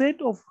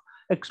 instead of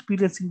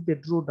experiencing the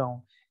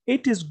drawdown,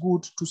 it is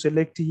good to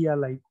select here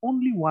like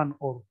only one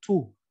or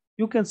two.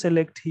 You can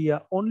select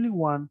here only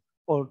one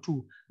or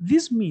two.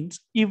 This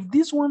means if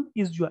this one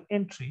is your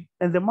entry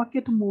and the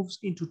market moves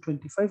into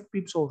 25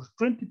 pips or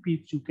 20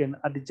 pips, you can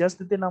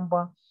adjust the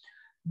number.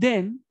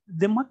 Then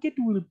the market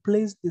will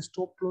place the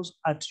stop loss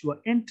at your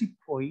entry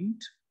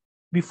point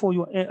before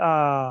your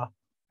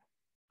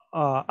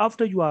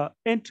after your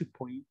entry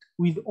point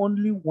with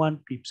only 1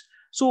 pips,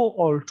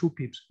 or 2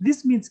 pips.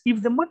 This means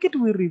if the market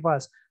will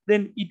reverse,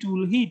 then it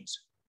will hit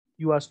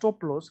your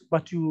stop loss,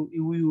 but you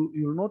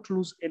will not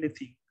lose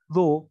anything,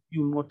 though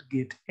you will not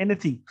get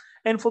anything.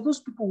 And for those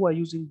people who are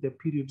using the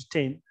period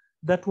 10,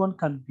 that one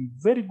can be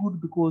very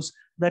good, because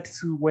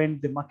that's when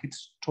the market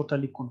is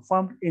totally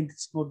confirmed and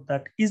it's not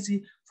that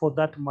easy for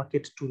that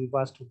market to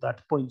reverse to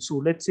that point. So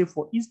let's say,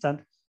 for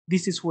instance,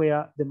 this is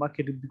where the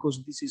market,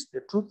 because this is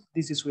the truth,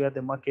 this is where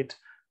the market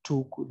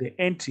took the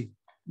entry.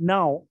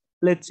 Now,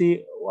 let's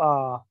say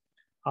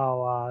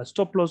our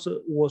stop loss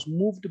was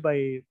moved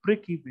by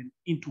break even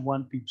into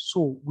 1 pip.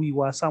 So we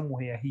were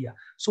somewhere here.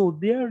 So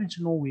there is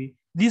no way,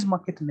 this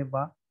market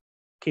never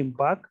came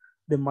back.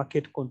 The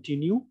market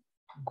continued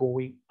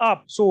going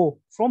up. So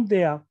from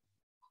there,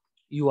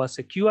 you are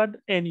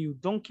secured and you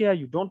don't care,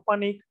 you don't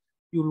panic.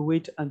 You'll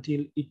wait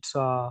until it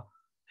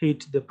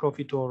hit the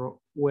profit, or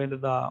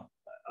when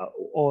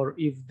or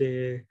if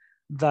the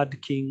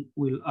that king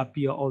will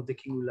appear, or the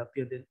king will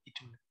appear, then it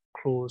will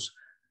close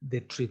the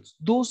trades.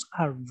 Those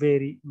are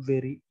very,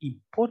 very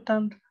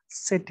important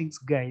settings,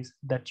 guys,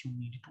 that you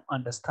need to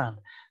understand.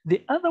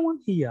 The other one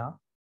here,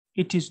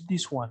 it is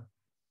this one,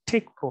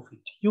 take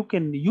profit. You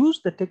can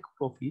use the take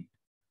profit,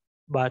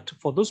 but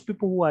for those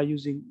people who are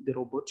using the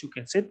robot, you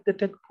can set the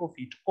take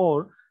profit,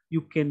 or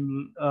you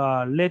can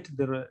let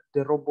the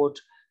robot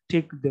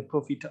take the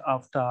profit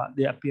after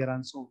the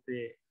appearance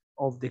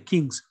of the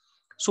kings.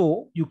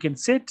 So you can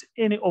set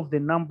any of the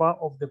number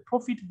of the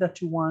profit that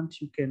you want.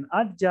 You can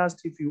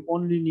adjust. If you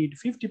only need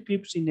 50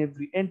 pips in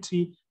every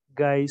entry,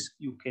 guys,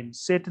 you can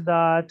set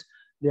that.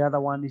 The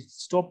other one is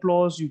stop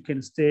loss. You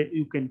can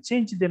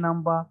change the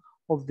number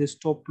of the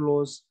stop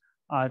loss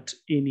at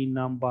any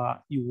number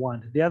you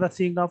want. The other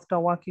thing, after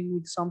working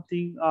with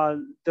something,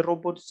 the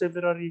robot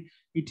severally,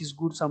 it is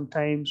good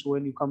sometimes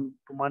when you come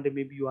to Monday,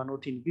 maybe you are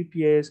not in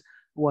VPS,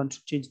 you want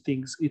to change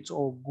things. It's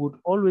all good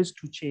always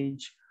to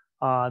change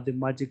the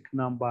magic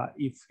number.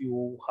 If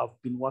you have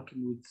been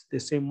working with the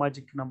same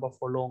magic number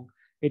for long,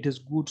 it is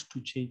good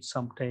to change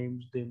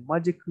sometimes the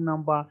magic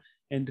number,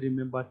 and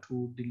remember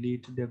to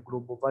delete the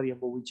global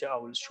variable, which I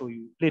will show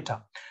you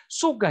later.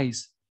 So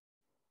guys,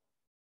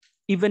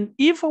 even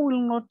if I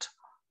will not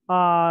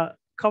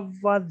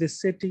cover the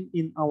setting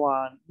in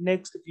our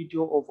next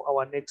video of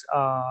our next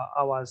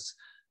hours,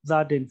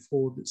 third and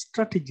fourth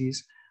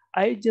strategies,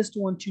 I just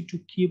want you to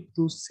keep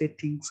those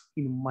settings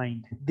in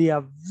mind. They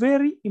are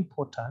very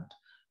important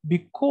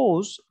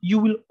because you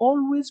will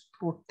always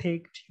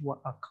protect your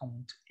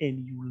account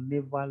and you will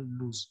never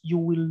lose. You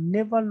will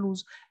never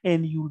lose,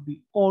 and you will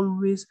be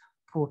always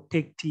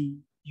protecting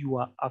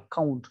your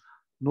account.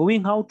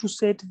 Knowing how to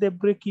set the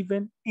break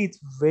even, it's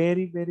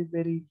very, very,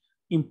 very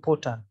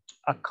important.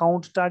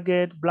 Account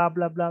target, blah,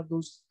 blah, blah,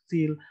 those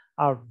still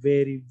are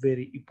very,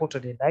 very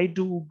important. And I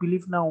do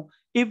believe now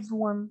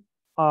everyone,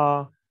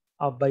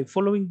 by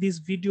following this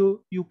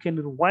video, you can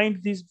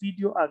rewind this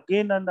video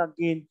again and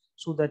again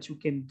so that you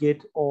can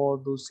get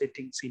all those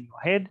settings in your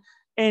head.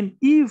 And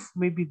if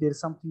maybe there's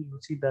something you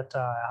see that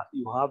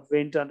you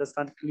haven't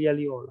understand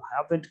clearly or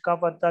haven't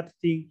covered that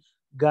thing,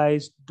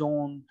 guys,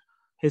 don't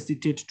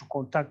hesitate to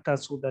contact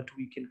us so that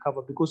we can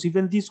cover, because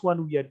even this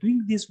one, we are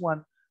doing this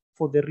one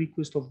for the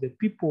request of the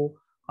people.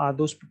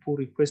 Those people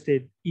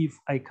requested if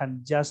I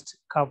can just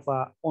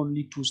cover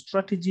only 2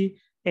 strategy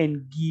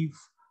and give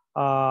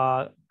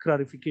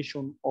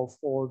clarification of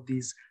all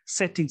these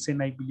settings,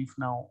 and I believe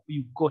now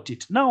you got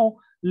it. Now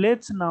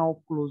let's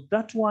now close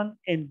that one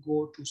and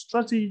go to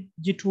strategy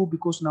 2,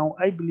 because now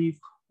I believe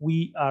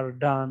we are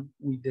done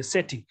with the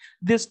setting.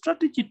 The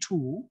strategy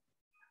 2,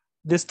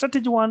 the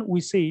strategy 1, we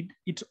said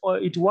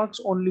it works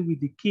only with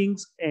the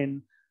kings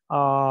and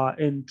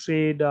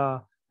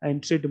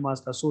trade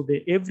master. So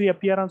every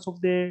appearance of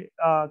the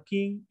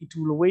king, it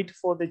will wait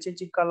for the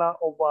changing color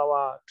of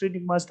our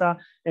trading master,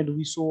 and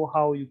we saw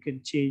how you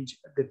can change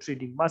the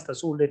trading master.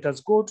 So let us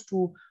go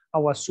to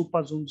our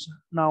super zones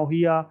now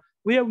here,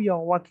 where we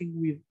are working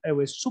with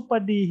our super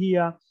D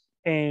here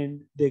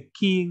and the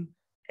king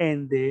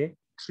and the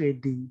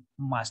trading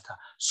master.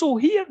 So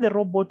here the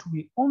robot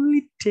will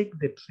only take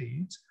the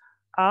trades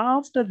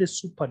after the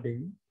super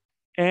D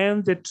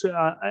and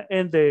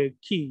the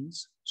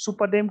kings,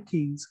 super dem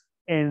kings,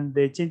 and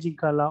the changing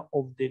color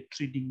of the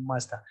trading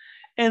master.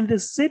 And the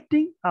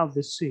setting are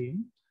the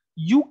same.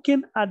 You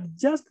can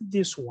adjust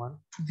this one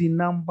to the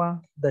number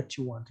that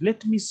you want.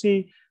 Let me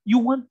say you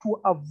want to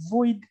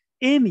avoid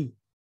any,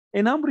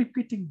 and I'm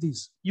repeating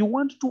this, you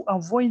want to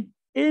avoid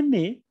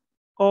any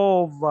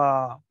of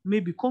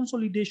maybe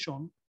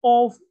consolidation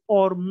of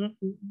or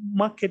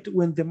market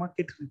when the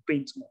market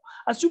repaints more.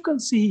 As you can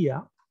see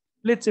here,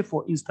 let's say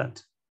for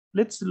instance,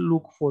 let's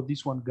look for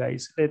this one,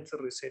 guys. Let's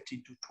reset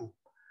it to 2.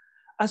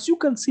 As you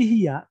can see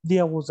here,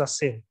 there was a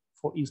sale,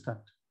 for instance.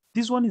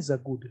 This one is a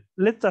good.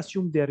 Let's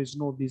assume there is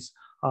no this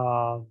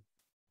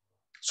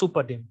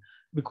super dim,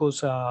 because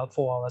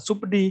for our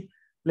super D,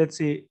 let's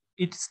say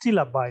it's still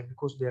a buy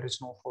because there is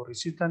no for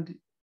resistance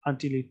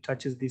until it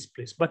touches this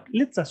place. But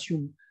let's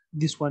assume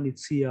this one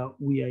is here,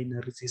 we are in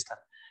a resistance.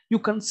 You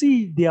can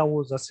see there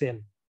was a sale.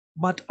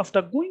 But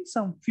after going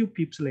some few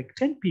pips, like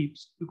 10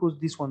 pips, because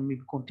this one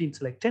maybe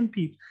contains like 10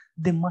 pips,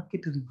 the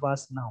market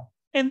reversed now.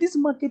 And this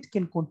market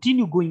can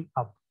continue going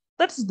up.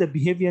 That is the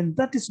behavior, and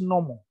that is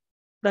normal.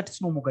 That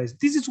is normal, guys.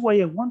 This is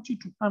why I want you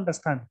to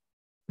understand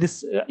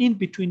this in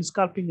between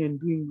scalping and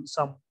doing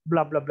some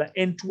blah, blah, blah,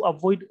 and to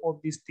avoid all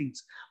these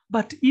things.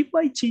 But if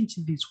I change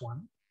this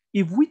one,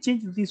 if we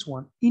change this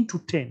one into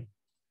 10,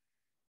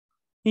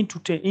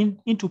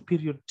 into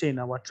period 10,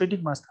 our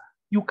trading master,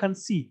 you can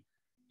see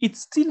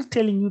it's still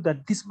telling you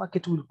that this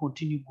market will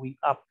continue going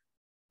up,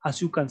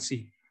 as you can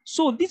see.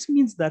 So this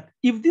means that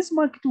if this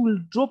market will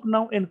drop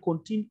now and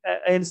continue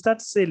and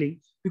start selling,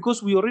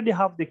 because we already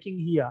have the king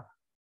here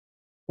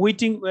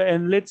waiting,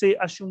 and let's say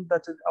assume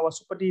that our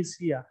super D is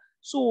here.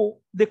 So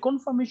the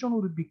confirmation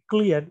will be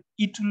cleared.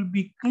 It will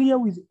be clear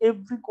with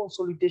every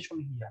consolidation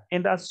here.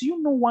 And as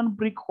you know, one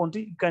break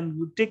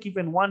can take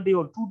even 1 day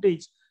or 2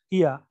 days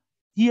here.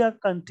 Here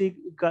can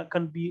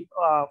be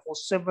for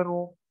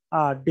several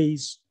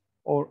days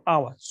or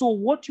hours. So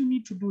what you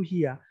need to do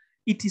here,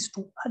 it is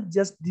to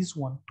adjust this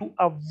one to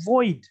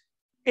avoid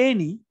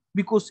any,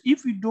 because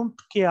if you don't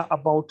care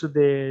about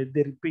the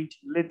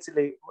repainting, let's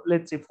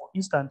say for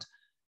instance,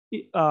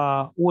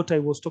 what I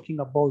was talking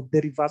about,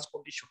 the reverse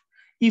condition.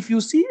 If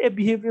you see a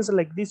behaviors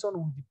like this one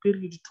with the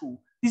period 2,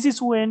 this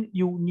is when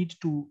you need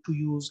to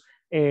use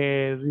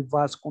a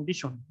reverse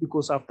condition,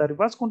 because after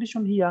reverse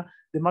condition here,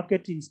 the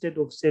market, instead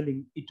of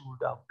selling, it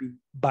would have been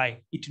buy.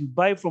 It will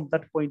buy from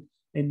that point,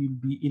 and you'll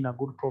be in a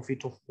good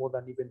profit of more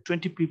than even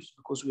 20 pips,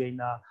 because we are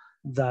in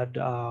that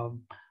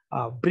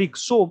break.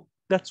 So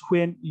that's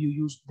when you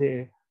use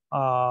the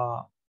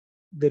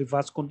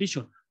reverse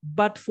condition.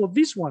 But for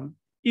this one,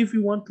 if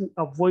you want to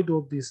avoid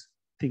all these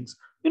things,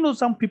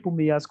 some people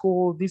may ask,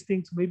 oh, these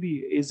things,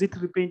 maybe, is it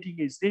repainting?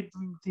 Is it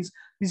doing this?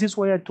 This is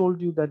why I told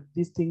you that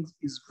these things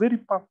is very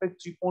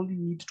perfect. You only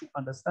need to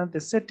understand the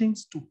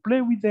settings to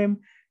play with them.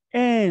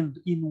 And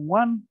in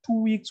 1,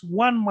 2 weeks,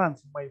 1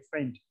 month, my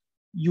friend,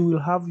 you will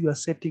have your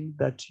setting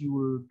that you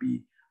will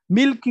be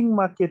milking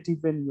market,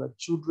 even your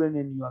children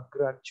and your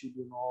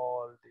grandchildren,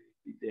 all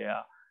they be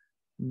there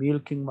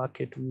milking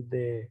market with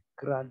the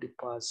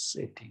grandpa's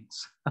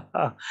settings.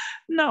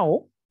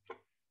 Now,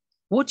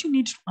 what you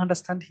need to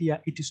understand here,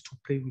 it is to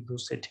play with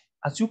those settings.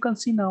 As you can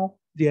see now,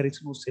 there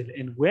is no sell.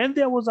 And when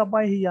there was a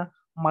buy here,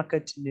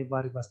 market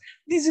never reversed.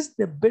 This is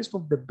the best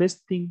of the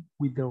best thing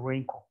with the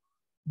Renko.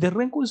 The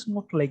Renko is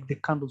not like the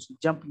candles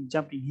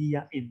jumping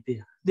here and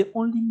there. The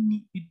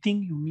only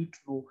thing you need to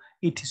know,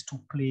 it is to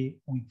play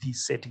with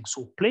this setting.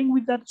 So playing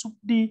with that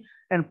SUPD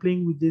and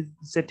playing with the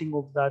setting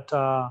of that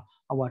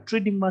our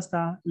trading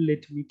master,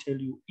 let me tell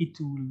you, it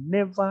will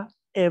never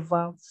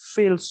ever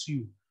fails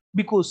you,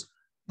 because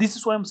this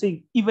is why I'm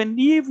saying, even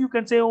if you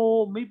can say,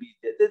 oh, maybe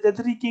the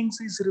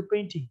 3Kings is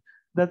repainting,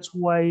 that's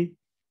why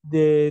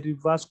the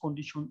reverse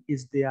condition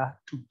is there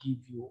to give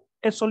you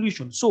a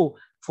solution. So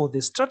for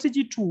the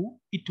strategy 2,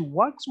 it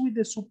works with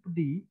the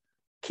SUPD,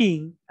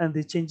 king, and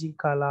the changing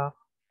color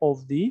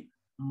of the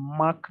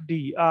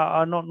MACD,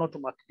 not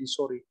MACD,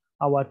 sorry,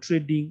 our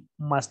trading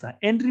master.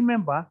 And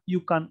remember,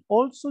 you can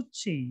also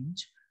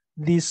change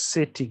these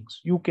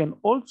settings. You can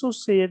also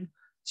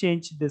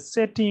change the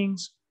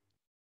settings,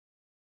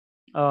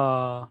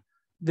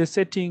 the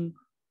setting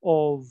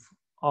of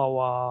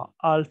our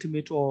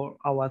ultimate or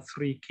our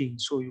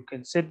 3Kings. So you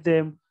can set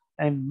them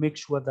and make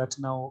sure that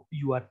now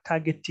you are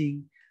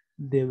targeting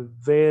the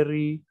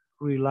very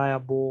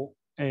reliable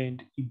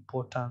and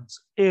important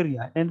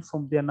area. And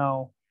from there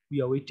now, we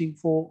are waiting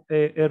for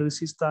a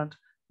resistance.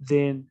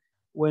 Then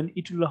when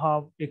it will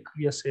have a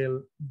clear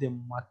sell, the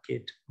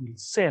market will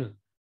sell.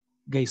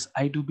 Guys,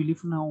 I do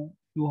believe now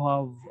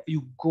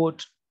you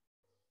got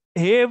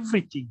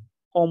everything,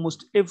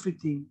 almost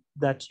everything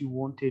that you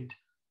wanted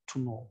to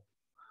know.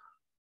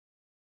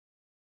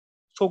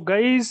 So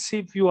guys,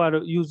 if you are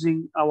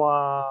using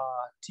our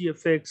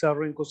TFX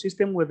Renko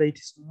system, whether it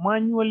is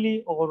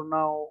manually or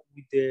now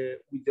with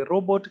the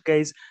robot,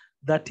 guys,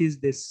 that is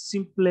the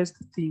simplest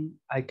thing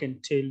I can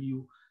tell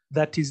you.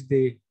 That is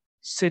the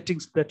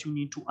settings that you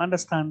need to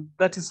understand.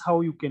 That is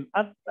how you can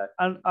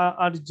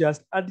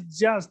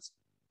adjust.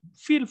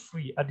 Feel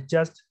free,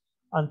 adjust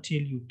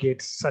until you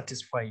get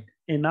satisfied.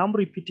 And I'm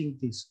repeating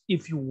this.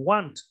 If you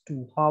want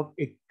to have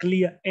a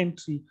clear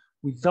entry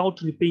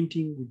without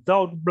repainting,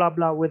 without blah,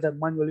 blah, whether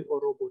manually or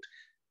robot,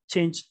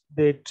 change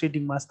the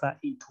trading master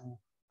into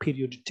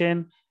period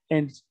 10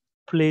 and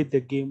play the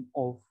game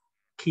of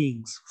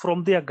kings.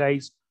 From there,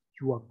 guys,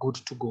 you are good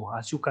to go.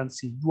 As you can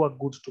see, you are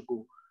good to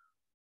go.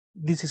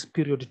 This is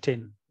period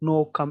 10,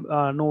 no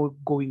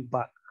going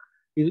back.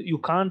 You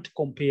can't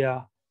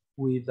compare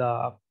with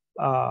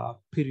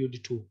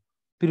period 2.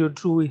 Period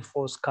 2 is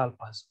for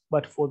scalpers.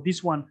 But for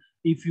this one,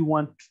 if you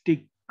want to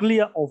take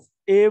clear of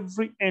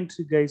every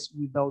entry, guys,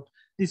 without,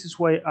 this is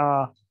why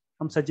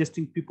I'm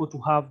suggesting people to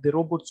have the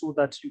robot so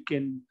that you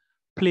can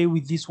play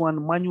with this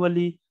one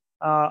manually.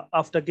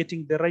 After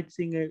getting the right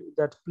thing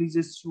that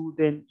pleases you,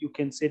 then you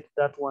can set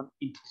that one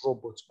into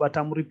robots. But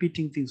I'm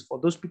repeating things for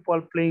those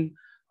people playing.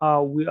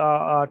 We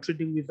are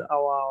trading with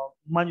our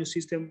manual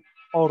system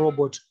or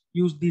robot.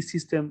 Use this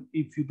system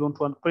if you don't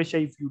want pressure.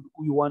 If you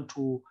want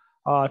to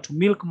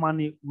milk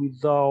money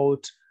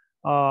without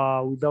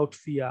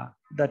fear,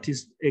 that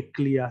is a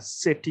clear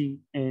setting,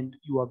 and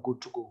you are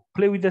good to go.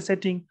 Play with the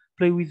setting,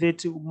 play with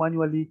it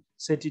manually,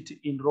 set it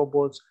in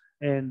robots,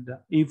 and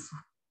if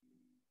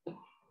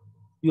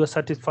you are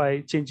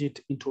satisfied, change it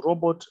into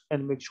robot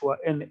and make sure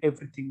and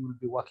everything will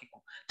be working.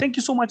 Thank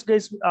you so much,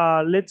 guys.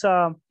 Let's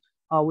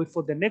wait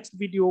for the next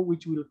video,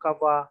 which will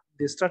cover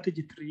the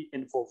strategy 3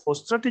 and 4. For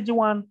strategy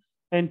 1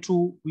 and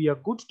 2, we are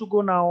good to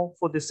go now.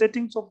 For the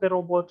settings of the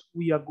robot,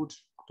 we are good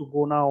to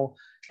go now.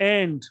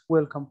 And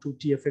welcome to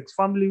TFX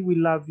family. We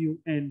love you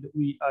and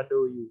we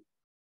adore you.